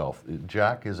contradicting himself.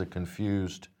 Jack is a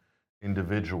confused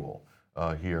individual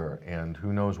here, and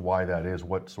who knows why that is,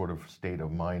 what sort of state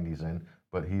of mind he's in,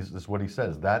 but this is what he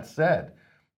says. That said,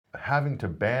 having to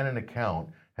ban an account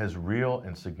has real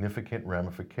and significant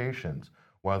ramifications.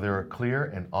 While there are clear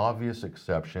and obvious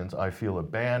exceptions, I feel a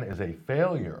ban is a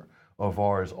failure of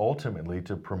ours ultimately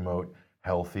to promote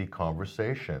healthy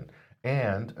conversation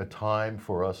and a time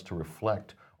for us to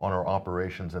reflect on our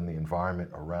operations and the environment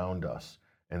around us.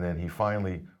 And then he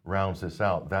finally rounds this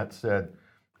out. That said,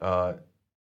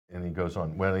 and he goes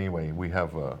on, well, anyway, we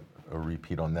have a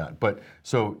repeat on that. But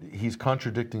so he's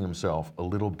contradicting himself a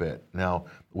little bit. Now,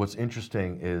 what's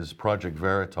interesting is Project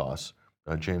Veritas,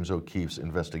 James O'Keefe's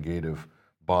investigative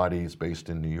body is based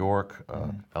in New York,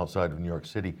 outside of New York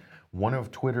City. One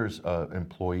of Twitter's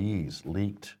employees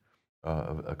leaked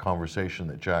a conversation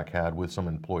that Jack had with some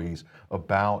employees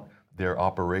about their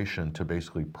operation to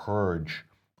basically purge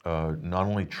not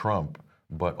only Trump,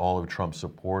 but all of Trump's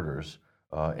supporters.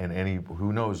 And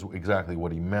who knows exactly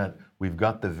what he meant. We've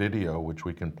got the video, which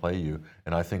we can play you,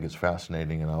 and I think it's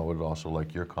fascinating, and I would also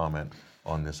like your comment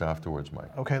on this afterwards,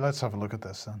 Mike. Okay, let's have a look at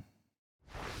this then.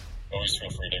 Always feel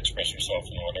free to express yourself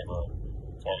in whatever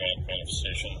format,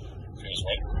 manifestation feels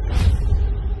right.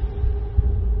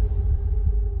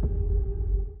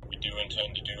 We do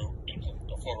intend to do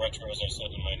a full retro, as I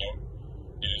said in my note.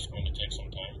 It is going to take some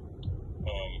time.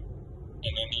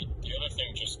 And then the other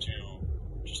thing, just to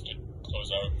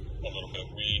close out a little bit,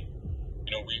 we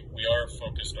are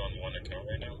focused on one account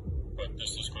right now, but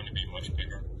this is going to be much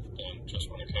bigger than just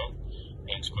one account,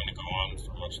 and it's going to go on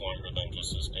for much longer than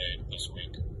just this day, this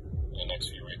week, the next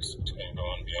few weeks. It's going to go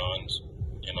on beyond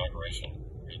the inauguration.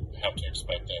 We have to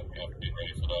expect that. We have to be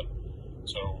ready for that.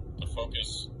 So the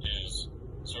focus is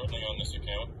certainly on this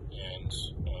account and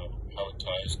how it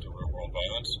ties to real world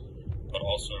violence, but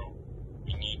also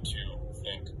we need to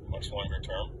think much longer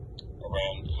term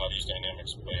around how these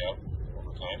dynamics play out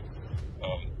over time.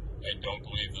 I don't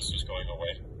believe this is going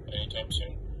away anytime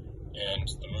soon. And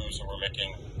the moves that we're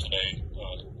making today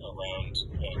around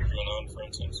QAnon, for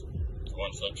instance, is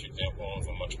one such example of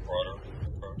a much broader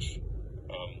approach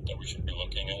that we should be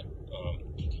looking at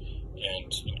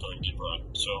and going deeper on.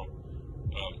 So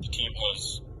the team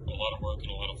has a lot of work and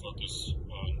a lot of focus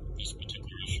on this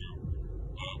particular issue.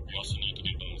 We also need to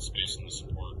give them the space and the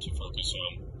support to focus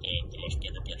on the much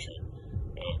bigger picture,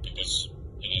 because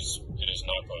it is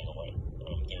not going away.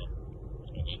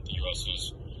 The U.S.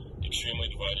 is extremely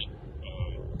divided.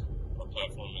 Our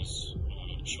platform is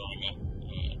showing that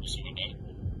every single day,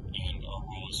 and our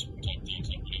role is to protect the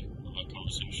integrity of that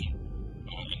conversation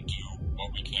and do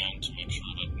what we can to make sure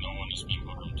that no one is being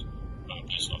harmed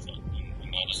based off that.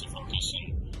 And that is the focus,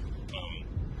 and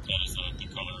that is the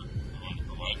color we want to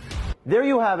provide. There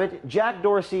you have it. Jack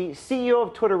Dorsey, CEO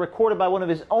of Twitter, recorded by one of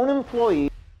his own employees.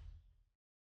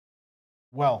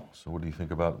 Well, So what do you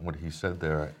think about what he said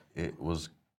there? It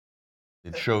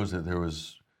shows that there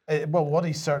was... well, what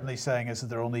he's certainly saying is that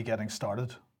they're only getting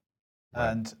started.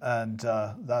 Right. And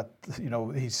that,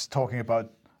 he's talking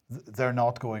about they're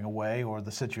not going away, or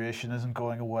the situation isn't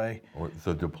going away. Or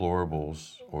the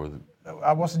deplorables, or the...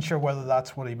 I wasn't sure whether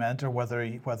that's what he meant, or whether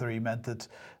he meant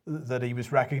that he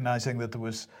was recognizing that there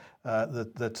was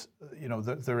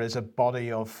there is a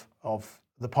body of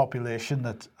the population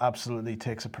that absolutely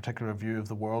takes a particular view of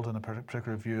the world and a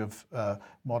particular view of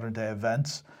modern day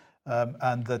events,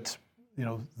 and that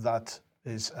that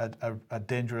is a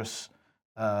dangerous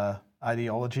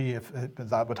ideology. If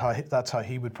that's how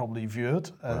he would probably view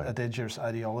it, a dangerous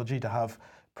ideology to have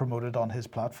promoted on his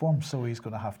platform. So he's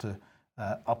going to have to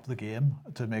up the game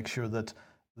to make sure that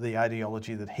the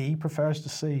ideology that he prefers to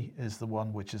see is the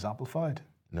one which is amplified.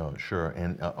 No, sure.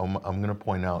 And I'm going to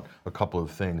point out a couple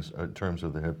of things in terms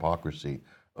of the hypocrisy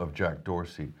of Jack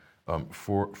Dorsey.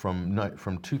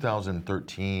 From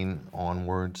 2013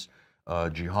 onwards,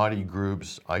 jihadi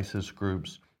groups, ISIS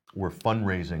groups were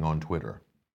fundraising on Twitter.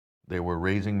 They were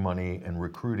raising money and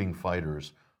recruiting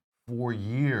fighters for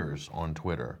years on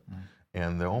Twitter.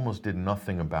 And they almost did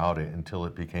nothing about it until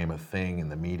it became a thing in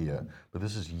the media. But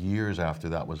this is years after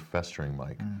that was festering,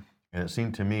 Mike. And it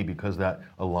seemed to me, because that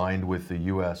aligned with the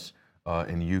U.S.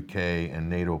 And UK and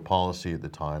NATO policy at the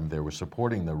time, they were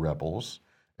supporting the rebels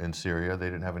in Syria. They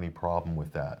didn't have any problem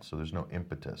with that. So there's no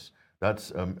impetus.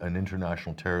 That's an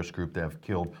international terrorist group that have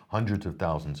killed hundreds of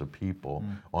thousands of people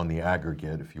on the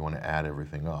aggregate, if you want to add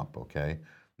everything up, okay?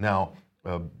 Now,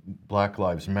 Black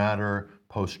Lives Matter,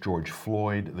 post-George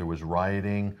Floyd, there was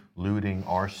rioting, looting,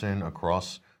 arson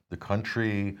across the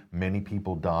country. Many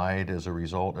people died as a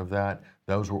result of that.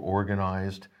 Those were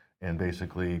organized and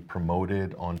basically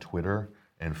promoted on Twitter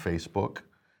and Facebook.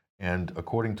 And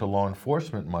according to law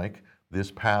enforcement, Mike,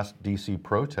 this past DC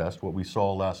protest, what we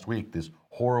saw last week, this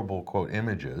horrible, quote,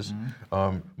 images,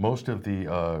 most of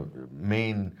the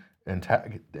main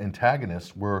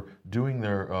antagonists were doing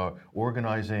their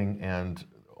organizing and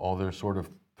all their sort of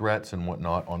threats and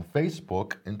whatnot on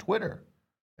Facebook and Twitter,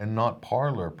 and not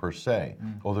Parler per se.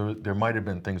 Although there might have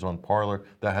been things on Parler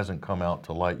that hasn't come out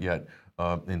to light yet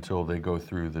until they go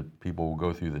through people will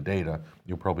go through the data.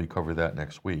 You'll probably cover that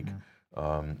next week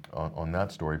on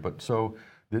that story. But so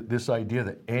this idea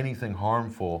that anything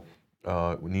harmful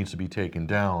needs to be taken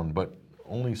down, but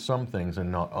only some things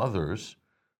and not others,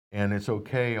 and it's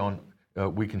okay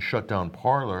we can shut down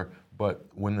Parler, but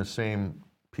when the same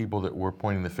people that we're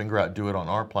pointing the finger at do it on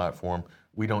our platform,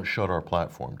 we don't shut our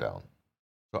platform down.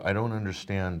 So I don't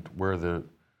understand where the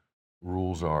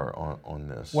rules are on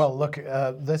this. Well, look,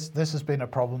 this has been a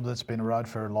problem that's been around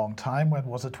for a long time. When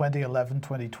was it? 2011,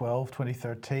 2012,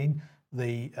 2013?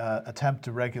 The attempt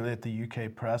to regulate the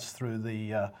UK press through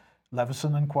the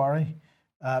Leveson inquiry.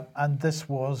 And this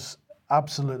was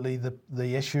absolutely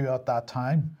the issue at that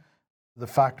time. The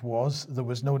fact was there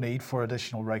was no need for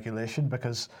additional regulation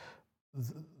because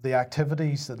the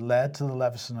activities that led to the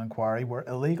Leveson inquiry were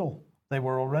illegal. They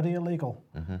were already illegal,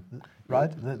 right?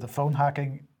 The phone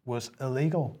hacking was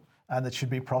illegal and it should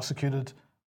be prosecuted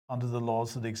under the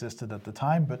laws that existed at the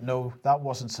time. But no, that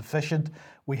wasn't sufficient.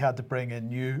 We had to bring in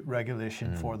new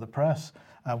regulation for the press.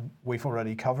 We've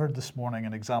already covered this morning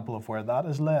an example of where that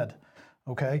has led.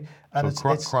 Okay, and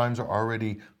so crimes are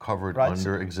already covered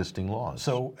under existing laws.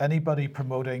 So anybody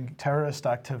promoting terrorist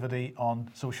activity on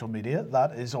social media,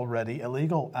 that is already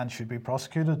illegal and should be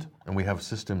prosecuted. And we have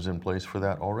systems in place for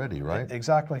that already, right?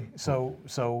 Exactly. So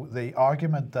the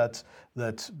argument that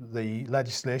the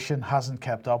legislation hasn't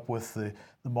kept up with the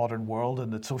modern world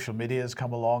and that social media has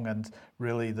come along and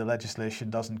really the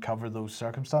legislation doesn't cover those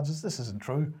circumstances, this isn't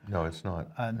true. No, it's not.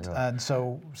 And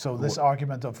so this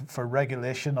argument for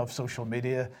regulation of social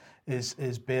media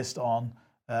is based on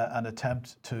an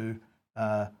attempt to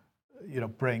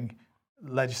bring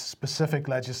specific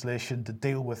legislation to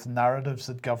deal with narratives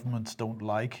that governments don't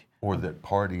like or that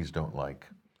parties don't like.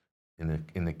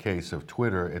 In the case of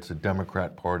Twitter, it's a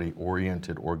Democrat Party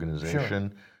oriented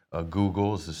organization. Sure.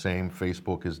 Google is the same.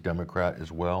 Facebook is Democrat as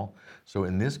well. So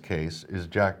in this case, is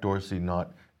Jack Dorsey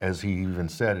not, as he even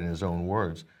said in his own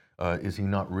words, is he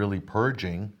not really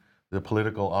purging the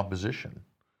political opposition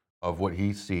of what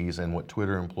he sees and what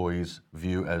Twitter employees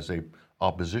view as a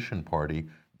opposition party,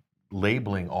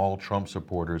 labeling all Trump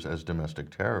supporters as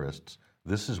domestic terrorists?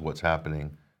 This is what's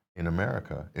happening in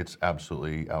America. It's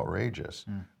absolutely outrageous.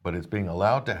 But it's being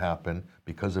allowed to happen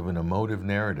because of an emotive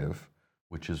narrative,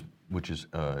 which is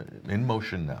in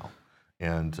motion now,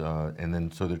 and then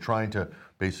so they're trying to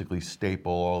basically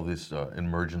staple all this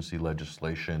emergency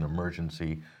legislation,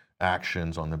 emergency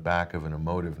actions on the back of an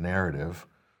emotive narrative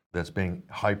that's being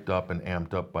hyped up and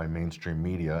amped up by mainstream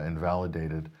media and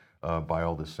validated by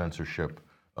all this censorship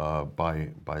by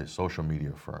social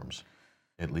media firms,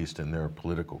 at least in their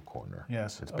political corner.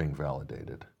 Yes, it's being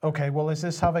validated. Okay, well, is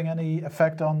this having any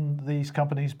effect on these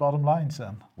companies' bottom lines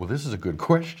then? Well, this is a good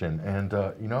question, and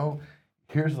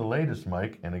here's the latest,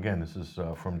 Mike. And again, this is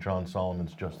from John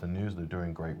Solomon's Just the News. They're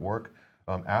doing great work.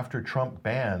 After Trump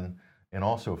ban and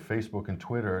also Facebook and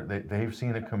Twitter, they've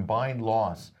seen a combined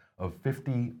loss of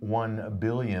 $51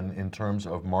 billion in terms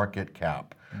of market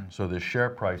cap. So the share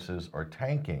prices are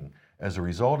tanking as a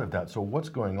result of that. So what's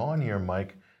going on here,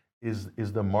 Mike, is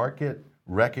the market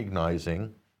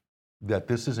recognizing that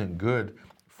this isn't good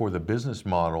for the business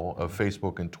model of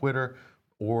Facebook and Twitter,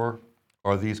 or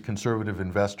are these conservative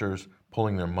investors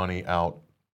pulling their money out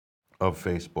of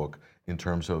Facebook in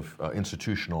terms of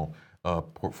institutional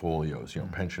portfolios,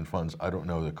 pension funds? I don't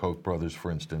know, the Koch brothers, for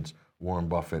instance, Warren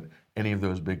Buffett, any of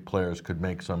those big players could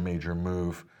make some major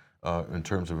move in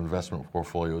terms of investment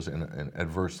portfolios and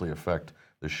adversely affect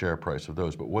the share price of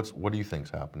those. But what do you think's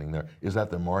happening there? Is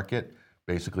that the market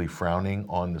basically frowning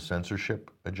on the censorship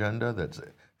agenda, that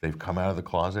they've come out of the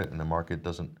closet and the market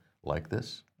doesn't like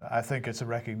this? I think it's a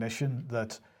recognition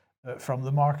that from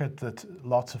the market that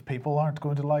lots of people aren't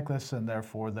going to like this, and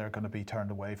therefore they're going to be turned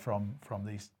away from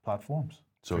these platforms.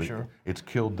 So for sure. It's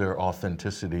killed their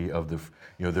authenticity of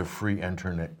their free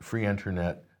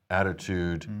internet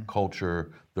attitude,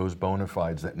 culture, those bona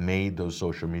fides that made those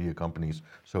social media companies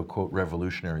so, quote,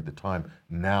 revolutionary at the time.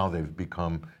 Now they've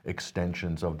become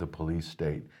extensions of the police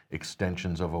state,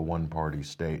 extensions of a one-party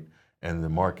state. And the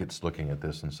market's looking at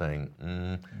this and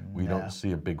saying, we don't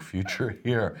see a big future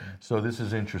here. So this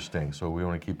is interesting. So we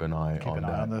want to keep an eye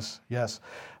on this. Yes.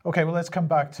 Okay, well, let's come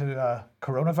back to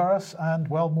coronavirus. And,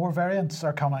 well, more variants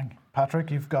are coming. Patrick,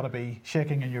 you've got to be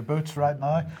shaking in your boots right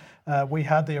now. We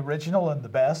had the original and the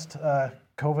best,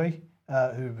 Covey,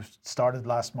 who started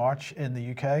last March in the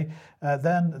UK.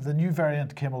 Then the new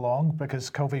variant came along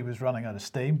because Covey was running out of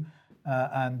steam.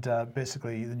 And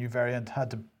basically the new variant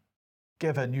had to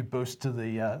give a new boost to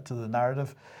the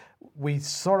narrative. We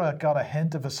sort of got a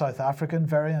hint of a South African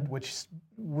variant, which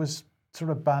was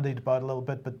sort of bandied about a little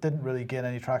bit, but didn't really gain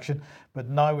any traction. But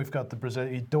now we've got the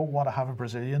Brazilian. You don't want to have a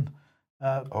Brazilian.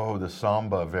 The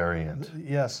Samba variant.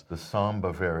 Yes. The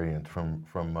Samba variant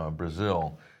from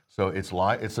Brazil. So it's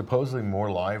supposedly more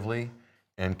lively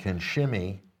and can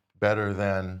shimmy better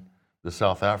than the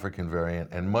South African variant,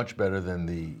 and much better than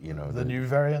the new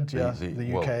variant,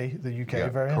 the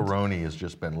UK variant. Coroni has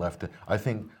just been left. I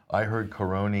think I heard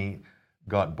Coroni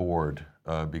got bored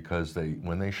because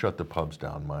when they shut the pubs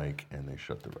down, Mike, and they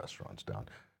shut the restaurants down,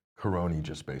 Coroni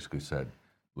just basically said,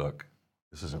 "Look,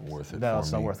 this isn't worth it. No,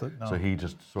 it's not worth it. No. So he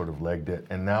just sort of legged it,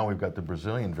 and now we've got the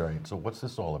Brazilian variant. So what's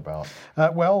this all about?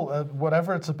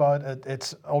 Whatever it's about,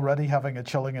 it's already having a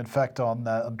chilling effect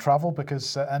on travel,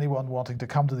 because anyone wanting to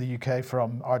come to the UK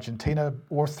from Argentina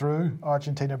or through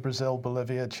Argentina, Brazil,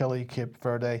 Bolivia, Chile, Cape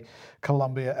Verde,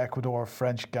 Colombia, Ecuador,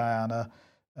 French Guyana,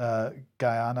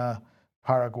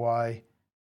 Paraguay,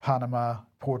 Panama,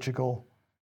 Portugal,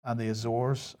 and the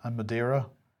Azores and Madeira,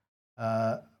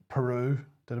 Peru.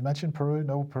 Did I mention Peru?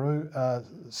 No, Peru,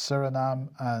 Suriname,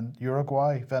 and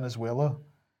Uruguay, Venezuela.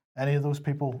 Any of those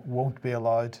people won't be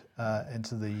allowed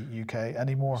into the UK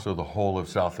anymore. So the whole of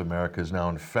South America is now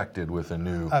infected with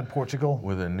and Portugal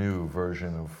with a new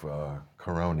version of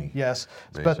Coroni. Yes,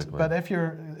 but if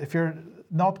you're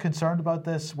not concerned about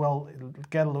this, well,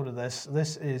 get a load of this.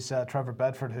 This is Trevor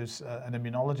Bedford, who's an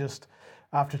immunologist.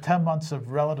 After 10 months of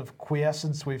relative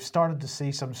quiescence, we've started to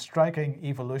see some striking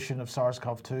evolution of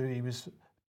SARS-CoV-2. He was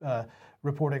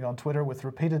reporting on Twitter, with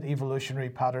repeated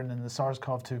evolutionary pattern in the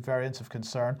SARS-CoV-2 variants of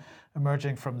concern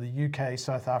emerging from the UK,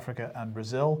 South Africa, and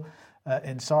Brazil.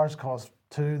 In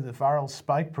SARS-CoV-2, the viral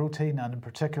spike protein, and in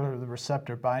particular the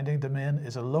receptor binding domain,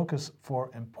 is a locus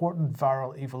for important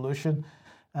viral evolution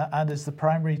and is the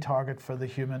primary target for the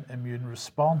human immune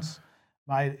response.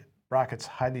 My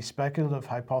highly speculative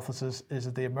hypothesis is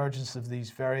that the emergence of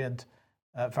these variant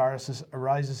viruses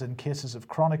arises in cases of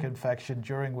chronic infection,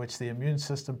 during which the immune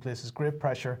system places great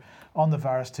pressure on the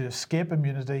virus to escape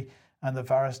immunity, and the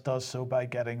virus does so by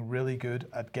getting really good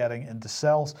at getting into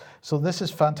cells. So this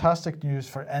is fantastic news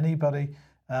for anybody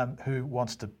who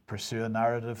wants to pursue a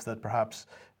narrative that perhaps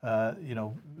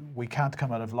we can't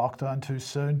come out of lockdown too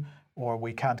soon, or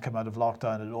we can't come out of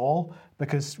lockdown at all,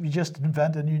 because you just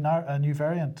invent a new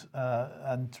variant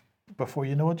and before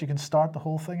you know it, you can start the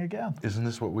whole thing again. Isn't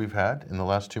this what we've had in the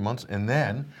last 2 months? And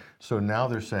then, so now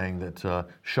they're saying that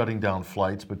shutting down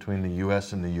flights between the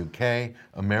US and the UK,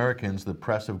 Americans, the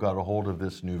press have got a hold of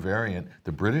this new variant,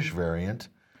 the British variant,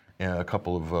 a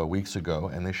couple of weeks ago,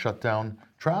 and they shut down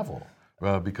travel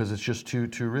because it's just too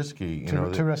risky.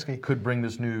 Too risky. Could bring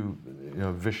this new,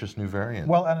 vicious new variant.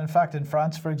 Well, and in fact, in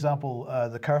France, for example,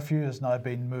 the curfew has now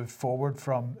been moved forward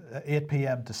from 8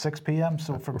 p.m. to 6 p.m.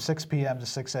 So from 6 p.m. to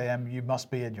 6 a.m., you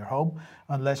must be in your home,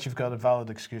 unless you've got a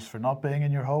valid excuse for not being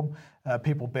in your home.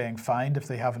 People being fined if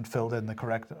they haven't filled in the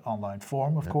correct online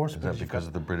form, of course. Is that because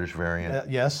of the British variant?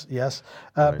 Yes.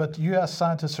 Right. But US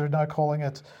scientists are now calling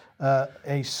it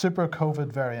a super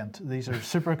COVID variant. These are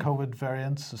super COVID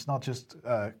variants. It's not just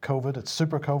COVID, it's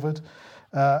super COVID.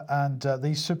 And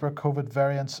these super COVID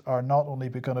variants are not only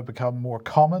going to become more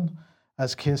common,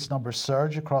 as case numbers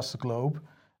surge across the globe,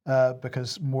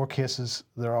 because more cases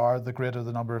there are, the greater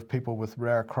the number of people with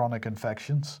rare chronic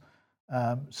infections.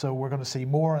 So we're going to see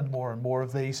more and more and more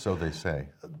of these. So they say.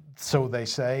 So they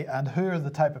say. And who are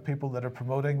the type of people that are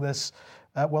promoting this?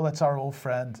 Well, it's our old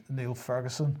friend Neil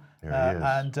Ferguson. There he is.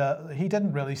 And he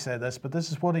didn't really say this, but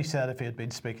this is what he said if he had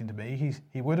been speaking to me.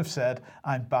 He would have said,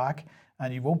 I'm back,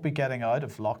 and you won't be getting out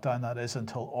of lockdown, that is,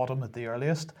 until autumn at the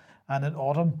earliest. And in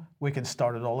autumn, we can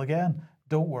start it all again.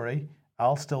 Don't worry,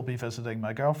 I'll still be visiting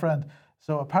my girlfriend.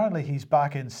 So apparently he's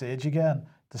back in Sage again,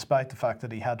 despite the fact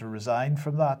that he had to resign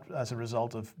from that as a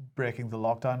result of breaking the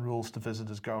lockdown rules to visit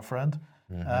his girlfriend.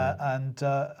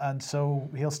 And so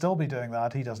he'll still be doing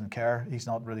that. He doesn't care. He's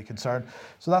not really concerned.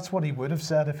 So that's what he would have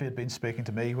said if he had been speaking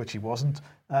to me, which he wasn't.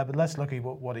 But let's look at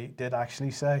what he did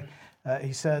actually say.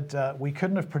 He said, we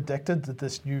couldn't have predicted that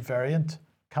this new variant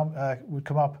would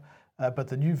come up, but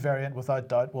the new variant without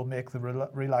doubt will make the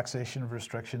relaxation of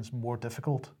restrictions more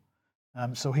difficult.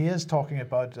 So he is talking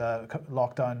about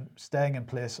lockdown staying in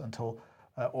place until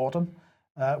autumn.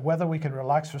 Whether we can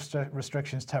relax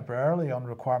restrictions temporarily on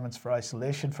requirements for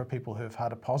isolation for people who have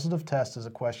had a positive test is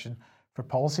a question for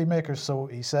policymakers. So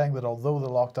he's saying that although the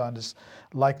lockdown is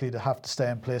likely to have to stay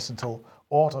in place until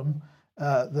autumn,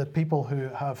 that people who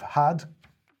have had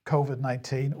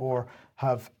COVID-19 or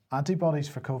have antibodies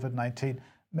for COVID-19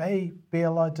 may be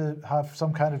allowed to have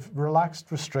some kind of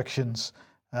relaxed restrictions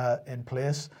in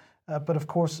place. But of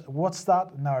course, what's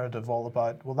that narrative all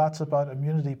about? Well, that's about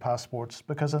immunity passports,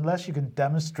 because unless you can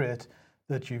demonstrate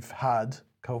that you've had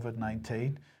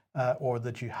COVID-19 or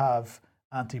that you have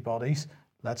antibodies,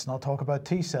 let's not talk about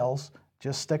T cells,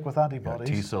 just stick with antibodies.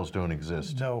 Yeah, T cells don't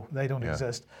exist. No, they don't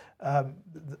exist.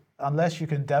 Unless you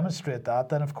can demonstrate that,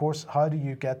 then of course, how do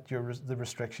you get the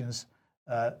restrictions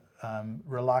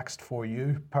relaxed for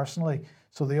you personally?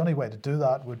 So the only way to do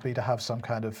that would be to have some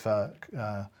kind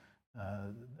of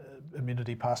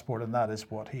immunity passport, and that is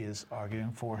what he is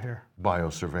arguing for here.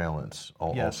 Biosurveillance,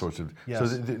 all sorts of. Yes. So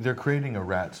they're creating a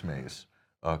rat's maze.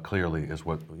 Clearly, is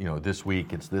what this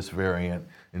week it's this variant.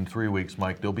 In 3 weeks,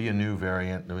 Mike, there'll be a new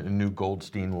variant. A new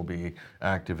Goldstein will be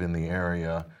active in the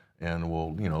area, and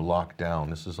will lock down.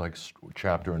 This is like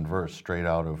chapter and verse straight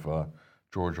out of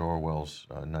George Orwell's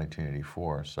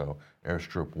 1984. So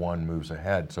Airstrip 1 moves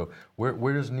ahead. So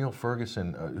where does Neil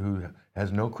Ferguson, who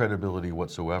has no credibility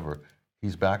whatsoever,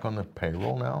 he's back on the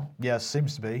payroll now? Yes,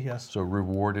 seems to be, yes. So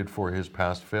rewarded for his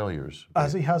past failures.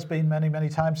 As he has been many, many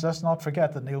times. Let's not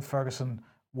forget that Neil Ferguson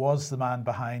was the man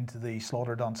behind the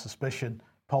slaughtered on suspicion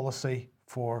policy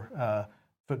for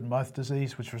foot and mouth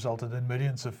disease, which resulted in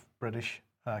millions of British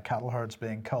cattle herds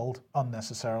being culled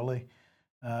unnecessarily.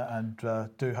 And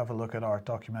do have a look at our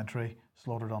documentary,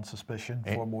 Slaughtered on Suspicion,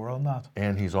 for more on that.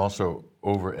 And he's also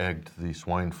over-egged the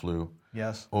swine flu.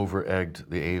 Yes. Over-egged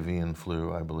the avian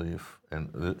flu, I believe.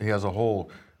 And he has a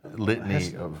whole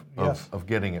litany of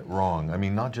getting it wrong. I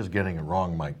mean, not just getting it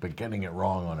wrong, Mike, but getting it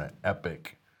wrong on an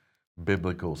epic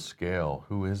biblical scale.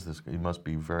 Who is this? He must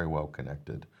be very well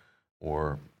connected.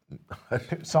 Or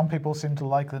some people seem to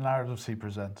like the narratives he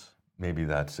presents. Maybe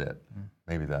that's it.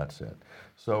 Maybe that's it.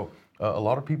 So a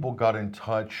lot of people got in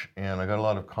touch, and I got a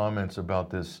lot of comments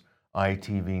about this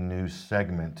ITV News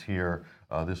segment here.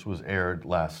 This was aired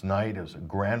last night. It was a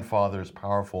grandfather's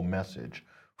powerful message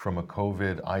from a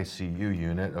COVID ICU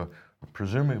unit.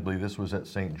 Presumably, this was at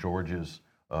St. George's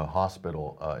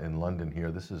Hospital in London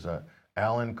here. This is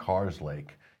Alan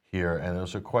Carslake here, and it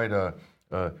was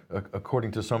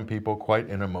according to some people, quite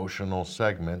an emotional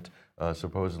segment.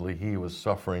 Supposedly he was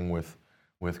suffering with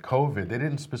COVID. They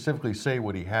didn't specifically say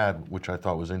what he had, which I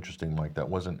thought was interesting, Mike. That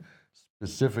wasn't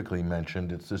specifically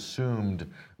mentioned. It's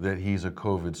assumed that he's a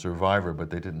COVID survivor, but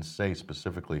they didn't say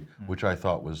specifically, which I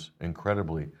thought was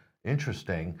incredibly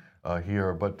interesting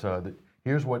here. But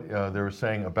here's what they were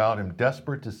saying about him.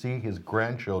 Desperate to see his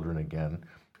grandchildren again,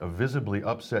 a visibly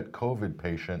upset COVID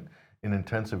patient in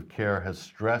intensive care has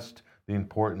stressed the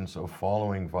importance of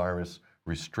following virus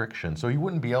restrictions. So he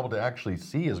wouldn't be able to actually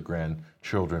see his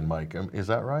grandchildren, Mike. Is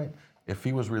that right? If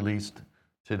he was released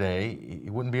today, he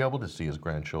wouldn't be able to see his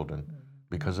grandchildren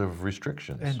because of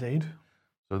restrictions. Indeed.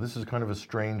 So this is kind of a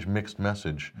strange mixed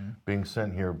message being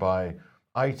sent here by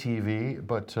ITV,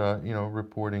 but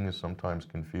reporting is sometimes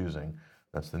confusing.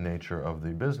 That's the nature of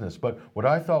the business. But what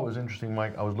I thought was interesting,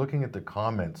 Mike, I was looking at the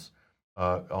comments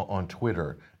on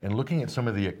Twitter and looking at some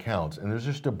of the accounts, and there's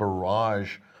just a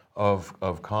barrage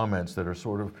of comments that are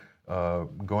sort of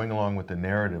going along with the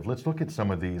narrative. Let's look at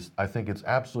some of these. I think it's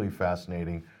absolutely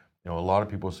fascinating. A lot of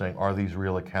people are saying, are these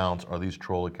real accounts? Are these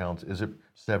troll accounts? Is it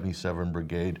 77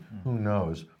 Brigade? Who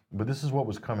knows? But this is what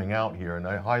was coming out here, and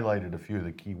I highlighted a few of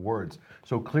the key words.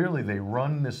 So clearly they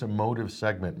run this emotive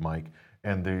segment, Mike,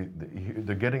 and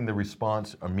they're getting the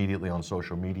response immediately on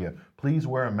social media. Please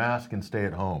wear a mask and stay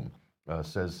at home,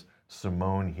 says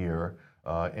Simone here.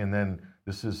 And then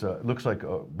this is, looks like,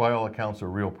 by all accounts, a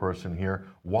real person here.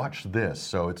 Watch this.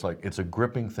 So it's like, it's a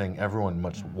gripping thing. Everyone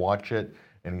must watch it.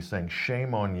 And he's saying,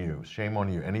 shame on you, shame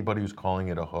on you. Anybody who's calling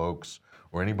it a hoax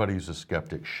or anybody who's a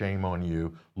skeptic, shame on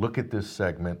you. Look at this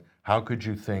segment. How could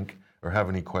you think or have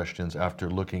any questions after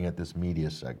looking at this media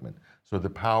segment? So the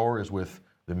power is with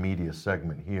the media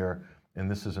segment here. And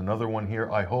this is another one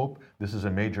here. I hope this is a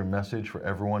major message for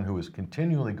everyone who is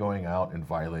continually going out and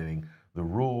violating the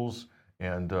rules.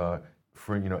 And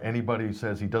for anybody who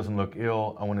says he doesn't look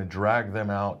ill, I want to drag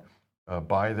them out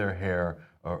by their hair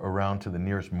around to the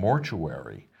nearest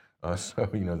mortuary. So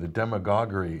the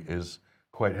demagoguery is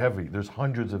quite heavy. There's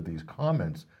hundreds of these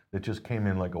comments that just came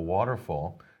in like a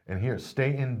waterfall. And here,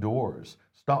 stay indoors,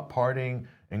 stop partying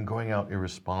and going out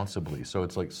irresponsibly. So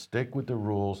it's like, stick with the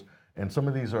rules. And some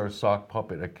of these are sock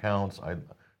puppet accounts.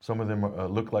 Some of them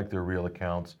look like they're real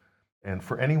accounts. And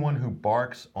for anyone who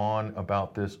barks on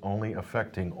about this only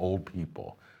affecting old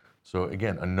people. So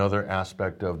again, another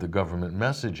aspect of the government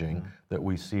messaging that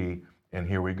we see, and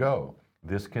here we go.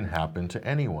 This can happen to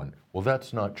anyone. Well,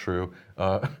 that's not true.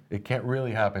 It can't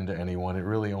really happen to anyone. It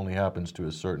really only happens to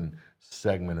a certain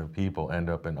segment of people end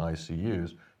up in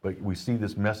ICUs. But we see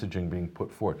this messaging being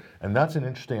put forward. And that's an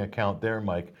interesting account there,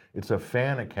 Mike. It's a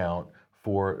fan account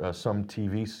for some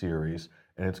TV series,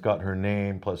 and it's got her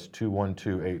name plus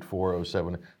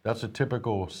 212-8407. That's a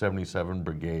typical 77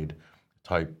 Brigade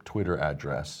type Twitter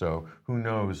address. So who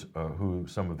knows who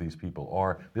some of these people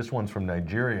are. This one's from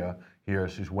Nigeria here.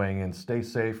 She's weighing in, stay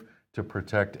safe to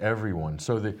protect everyone.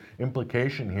 So the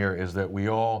implication here is that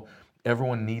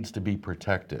everyone needs to be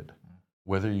protected,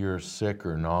 whether you're sick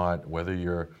or not, whether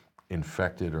you're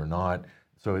infected or not.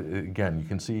 So again, you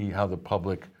can see how the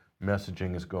public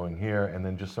messaging is going here. And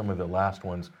then just some of the last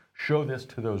ones. Show this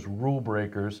to those rule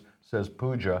breakers, says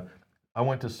Pooja. I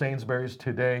went to Sainsbury's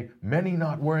today, many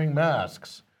not wearing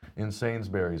masks in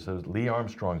Sainsbury's. So Lee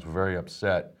Armstrong's very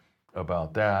upset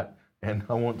about that. And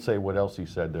I won't say what else he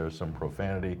said. There's some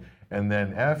profanity. And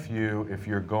then F you if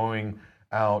you're going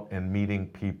out and meeting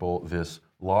people this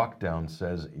lockdown,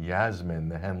 says Yasmin,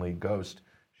 the Henley ghost.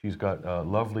 She's got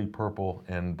lovely purple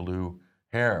and blue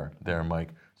hair there,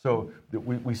 Mike. So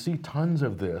we see tons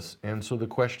of this. And so the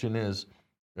question is,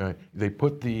 they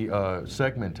put the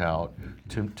segment out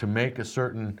to make a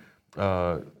certain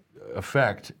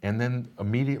effect, and then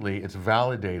immediately it's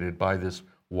validated by this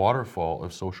waterfall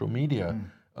of social media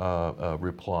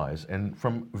replies, and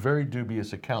from very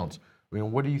dubious accounts. I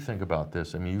mean, what do you think about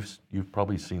this? I mean, you've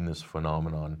probably seen this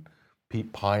phenomenon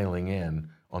piling in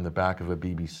on the back of a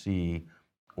BBC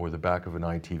or the back of an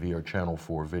ITV or Channel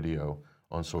 4 video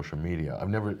on social media.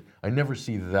 I never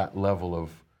see that level of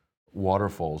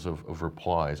waterfalls of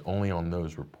replies, only on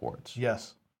those reports.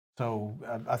 Yes. So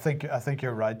I think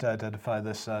you're right to identify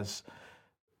this as,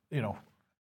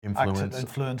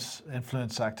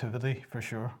 influence activity for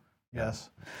sure. Yes.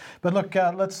 But look,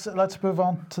 let's move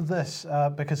on to this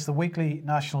because the weekly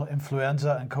National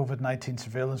Influenza and COVID-19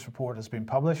 Surveillance Report has been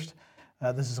published.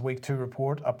 This is a week 2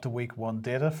 report up to week 1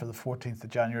 data for the 14th of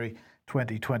January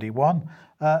 2021.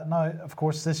 Now, of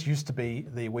course, this used to be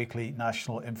the weekly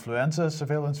National Influenza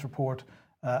Surveillance Report,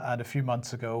 and a few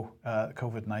months ago,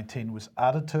 COVID-19 was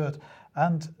added to it.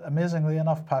 And amazingly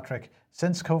enough, Patrick,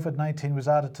 since COVID-19 was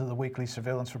added to the weekly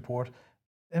surveillance report,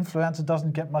 influenza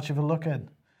doesn't get much of a look in.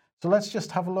 So let's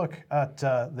just have a look at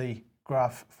the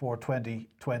graph for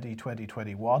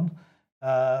 2020-2021,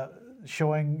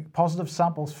 showing positive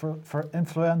samples for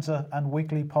influenza and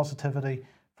weekly positivity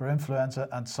for influenza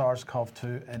and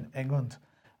SARS-CoV-2 in England.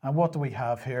 And what do we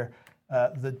have here?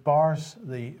 The bars,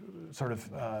 the sort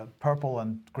of purple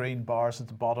and green bars at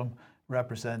the bottom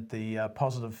represent the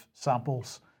positive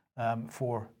samples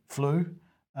for flu.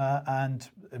 And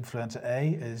influenza A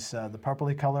is the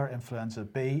purpley colour, influenza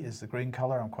B is the green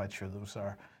colour. I'm quite sure those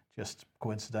are just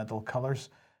coincidental colours.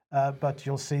 But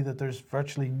you'll see that there's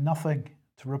virtually nothing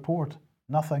to report.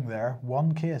 Nothing there.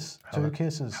 One case, two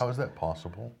cases. How is that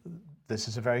possible? This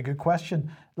is a very good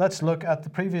question. Let's look at the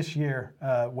previous year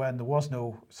when there was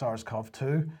no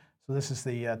SARS-CoV-2. So this is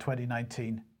the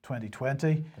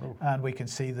 2019-2020. And we can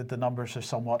see that the numbers are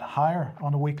somewhat higher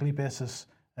on a weekly basis,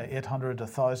 800,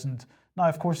 1,000. Now,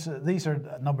 of course, these are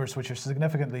numbers which are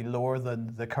significantly lower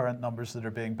than the current numbers that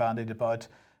are being bandied about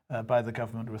by the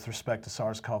government with respect to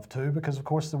SARS-CoV-2, because, of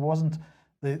course, there wasn't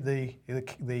the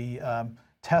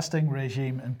testing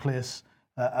regime in place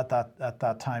at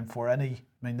that time for any.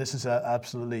 I mean, this is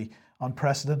absolutely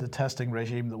unprecedented testing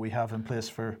regime that we have in place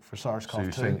for So SARS-CoV-2.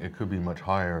 you're saying it could be much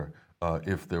higher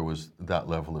if there was that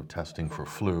level of testing for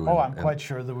flu? Oh, I'm quite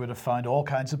sure they would have found all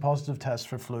kinds of positive tests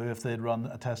for flu if they'd run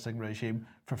a testing regime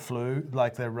for flu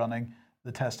like they're running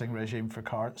the testing regime for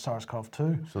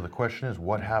SARS-CoV-2. So the question is,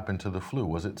 what happened to the flu?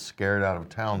 Was it scared out of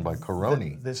town by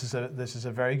Corona? This is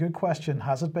a very good question.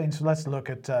 Has it been? So let's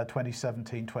look at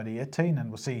 2017, 2018, and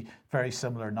we'll see very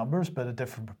similar numbers, but a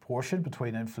different proportion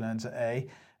between influenza A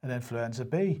and influenza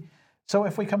B. So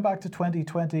if we come back to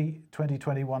 2020,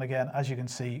 2021 again, as you can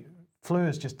see, flu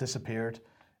has just disappeared.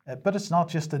 But it's not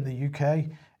just in the UK.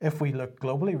 If we look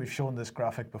globally, we've shown this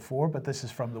graphic before, but this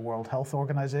is from the World Health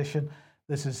Organization.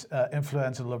 This is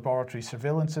influenza laboratory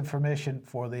surveillance information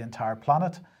for the entire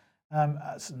planet,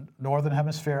 northern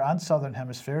hemisphere and southern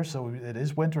hemisphere. So it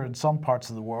is winter in some parts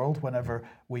of the world whenever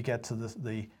we get to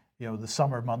the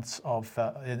summer months of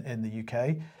in the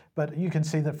UK. But you can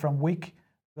see that from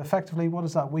effectively, what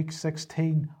is that, week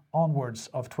 16 onwards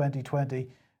of 2020,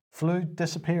 flu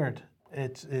disappeared.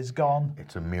 It is gone.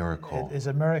 It's a miracle. It is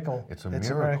a miracle. It's a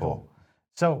miracle.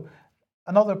 So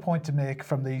another point to make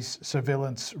from these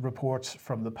surveillance reports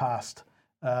from the past,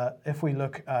 if we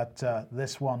look at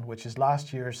this one, which is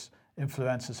last year's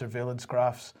influenza surveillance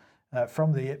graphs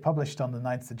published on the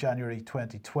 9th of January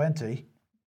 2020,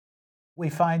 we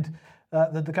find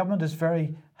that the government is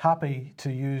very happy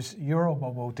to use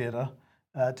Euromomo data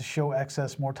to show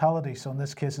excess mortality. So in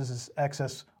this case, this is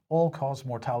excess all-cause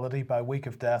mortality by week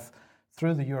of death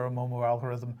through the Euromomo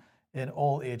algorithm in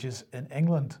all ages in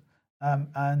England.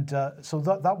 So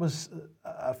that was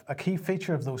a key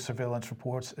feature of those surveillance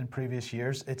reports in previous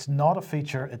years. It's not a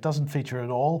feature, it doesn't feature at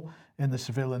all in the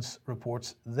surveillance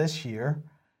reports this year.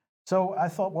 So I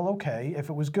thought, well, okay, if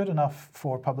it was good enough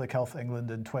for Public Health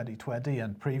England in 2020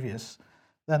 and previous,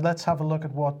 then let's have a look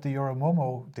at what the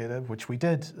Euromomo data, which we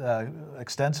did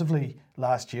extensively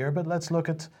last year, but let's look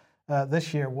at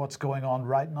this year, what's going on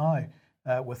right now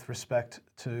with respect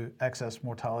to excess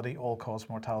mortality, all-cause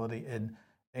mortality in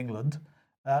England.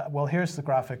 Well, here's the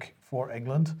graphic for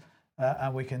England,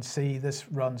 and we can see this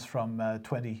runs from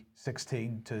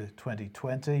 2016 to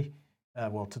 2020,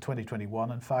 to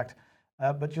 2021, in fact.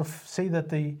 But you'll see that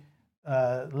the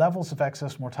levels of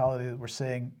excess mortality that we're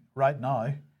seeing right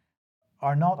now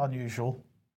are not unusual,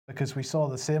 because we saw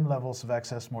the same levels of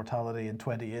excess mortality in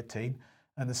 2018,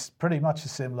 and it's pretty much the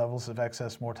same levels of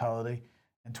excess mortality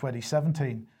in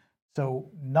 2017. So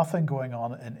nothing going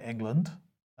on in England.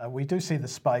 We do see the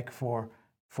spike for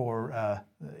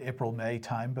April, May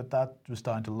time, but that was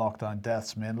down to lockdown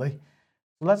deaths mainly.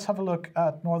 So let's have a look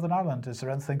at Northern Ireland. Is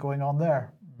there anything going on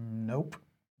there? Nope,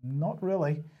 not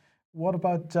really. What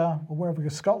about, where have we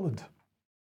got Scotland?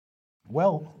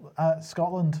 Well,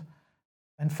 Scotland,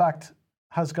 in fact,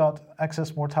 has got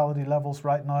excess mortality levels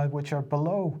right now which are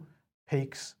below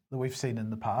peaks that we've seen in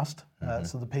the past.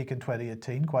 So the peak in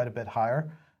 2018, quite a bit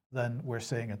higher than we're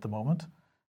seeing at the moment.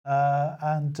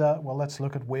 Well, let's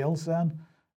look at Wales then,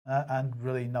 and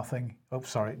really nothing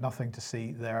to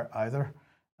see there either.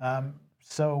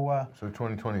 So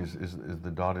 2020 is the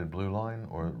dotted blue line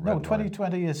or red no, line?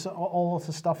 2020 is all of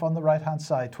the stuff on the right-hand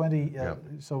side.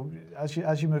 So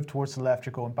as you move towards the left,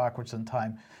 you're going backwards in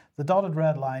time. The dotted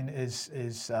red line is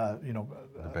the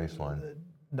baseline.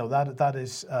 No, that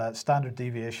is standard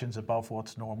deviations above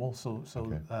what's normal. So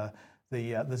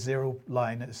Okay. The zero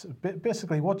line is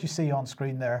basically what you see on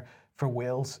screen there for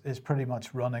Wales is pretty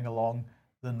much running along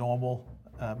the normal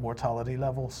mortality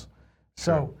levels.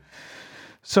 Sure.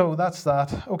 So that's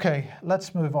that. Okay,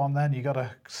 let's move on then. You got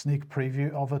a sneak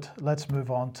preview of it. Let's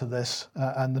move on to this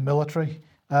and the military,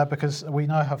 because we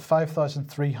now have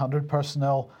 5,300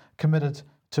 personnel committed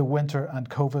to winter and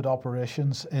COVID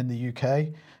operations in the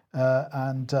UK.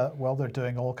 Well, they're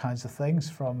doing all kinds of things,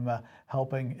 from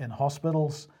helping in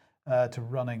hospitals to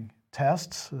running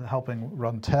tests, helping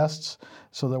run tests.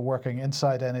 So they're working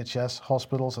inside NHS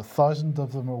hospitals. 1,000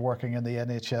 of them are working in the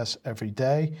NHS every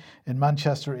day. In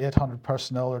Manchester, 800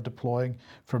 personnel are deploying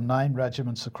from 9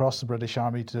 regiments across the British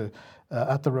Army to,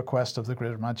 at the request of the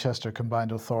Greater Manchester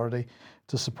Combined Authority,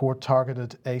 to support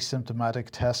targeted asymptomatic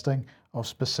testing of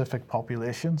specific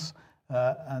populations.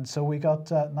 And so we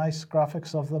got nice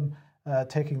graphics of them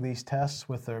taking these tests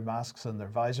with their masks and their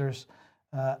visors,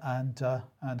 and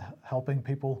helping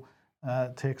people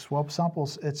take swab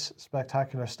samples. It's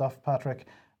spectacular stuff, Patrick.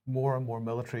 More and more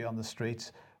military on the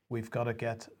streets. We've got to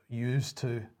get used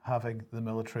to having the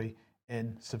military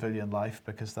in civilian life,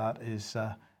 because that is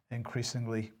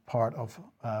increasingly part of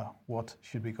what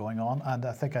should be going on. And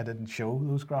I think I didn't show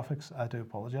those graphics. I do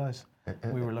apologise.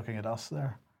 We were looking at us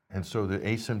there. And so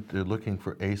they're looking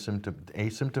for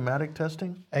asymptomatic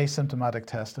testing? Asymptomatic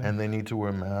testing. And they need to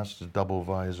wear masks, double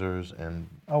visors, and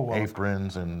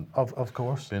aprons, and of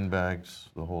course, bin bags,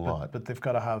 the whole lot. But they've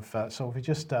got to have, so if we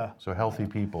just... so healthy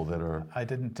people that are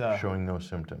showing no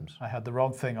symptoms. I had the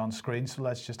wrong thing on screen, so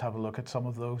let's just have a look at some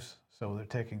of those. So they're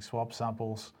taking swab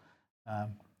samples,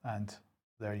 and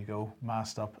there you go,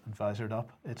 masked up and visored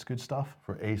up. It's good stuff.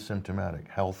 For asymptomatic,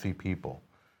 healthy people.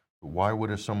 Why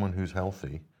would someone who's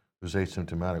healthy, who's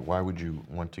asymptomatic, why would you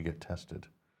want to get tested?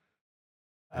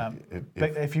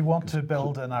 If you want to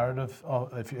build a narrative,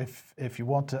 if you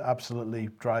want to absolutely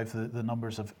drive the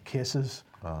numbers of cases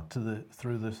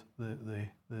through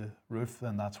the roof,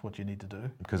 then that's what you need to do.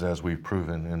 Because as we've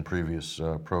proven in previous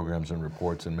programs and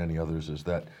reports and many others, is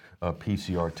that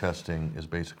PCR testing is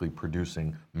basically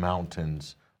producing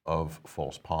mountains of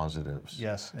false positives.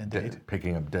 Yes, indeed.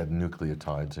 Picking up dead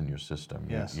nucleotides in your system.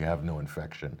 Yes. You have no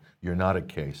infection. You're not a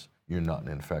case. You're not an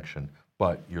infection,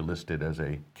 but you're listed as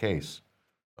a case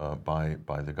by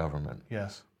the government.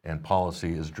 Yes. And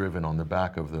policy is driven on the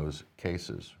back of those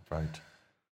cases, right?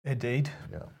 Indeed.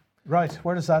 Yeah. Right,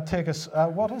 where does that take us?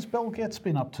 What has Bill Gates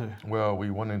been up to? Well,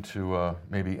 we wanted to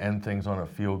maybe end things on a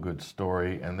feel-good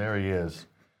story, and there he is,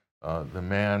 the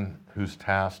man who's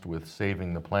tasked with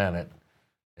saving the planet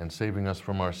and saving us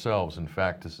from ourselves. In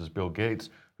fact, this is Bill Gates,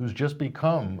 who's just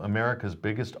become America's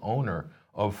biggest owner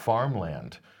of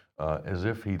farmland, as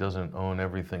if he doesn't own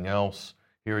everything else.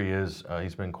 Here he is.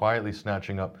 He's been quietly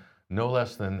snatching up no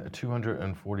less than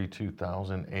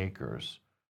 242,000 acres.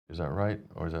 Is that right?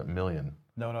 Or is that million?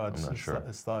 No, it's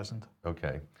 1,000.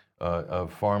 Okay.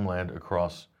 Of farmland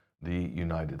across the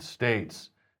United States.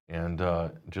 And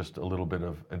just a little bit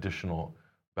of additional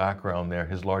background there.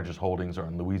 His largest holdings are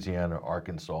in Louisiana,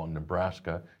 Arkansas, and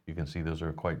Nebraska. You can see those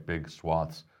are quite big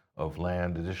swaths of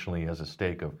land. Additionally, he has a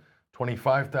stake of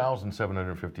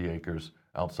 25,750 acres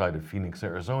outside of Phoenix,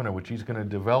 Arizona, which he's going to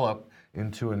develop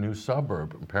into a new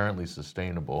suburb, apparently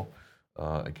sustainable.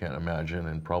 I can't imagine,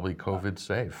 and probably COVID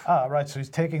safe. Right, so he's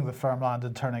taking the farmland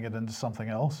and turning it into something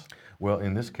else? Well,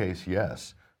 in this case,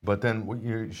 yes. But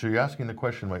then so you're asking the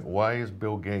question, like, why is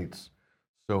Bill Gates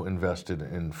so invested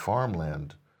in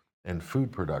farmland and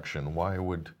food production? What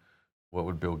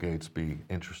would Bill Gates be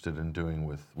interested in doing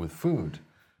with food?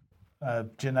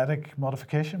 Genetic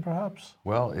modification, perhaps?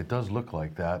 Well, it does look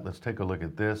like that. Let's take a look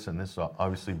at this. And this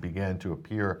obviously began to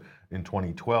appear in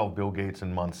 2012. Bill Gates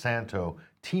and Monsanto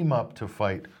team up to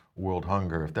fight world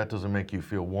hunger. If that doesn't make you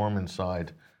feel warm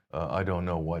inside, I don't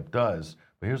know what does.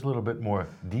 But here's a little bit more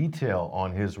detail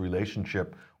on his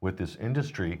relationship with this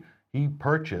industry. He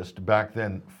purchased back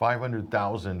then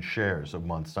 500,000 shares of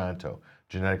Monsanto,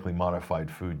 genetically modified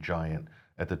food giant.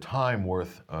 At the time,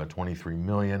 worth $23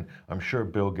 million. I'm sure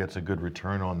Bill gets a good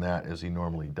return on that, as he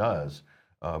normally does.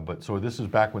 But so this is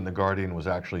back when The Guardian was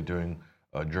actually doing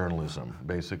journalism,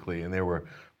 basically, and they were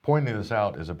pointing this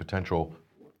out as a potential,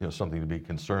 something to be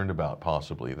concerned about,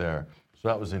 possibly there. So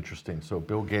that was interesting. So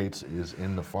Bill Gates is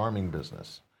in the farming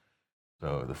business,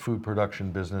 so the food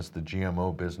production business, the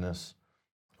GMO business.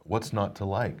 What's not to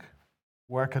like?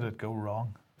 Where could it go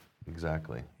wrong?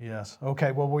 Exactly. Yes.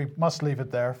 Okay, well, we must leave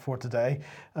it there for today.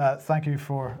 Thank you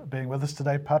for being with us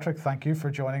today. Patrick, thank you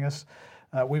for joining us.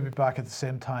 We'll be back at the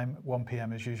same time, 1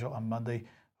 p.m. as usual on Monday.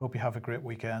 Hope you have a great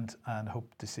weekend and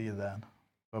hope to see you then.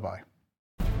 Bye-bye.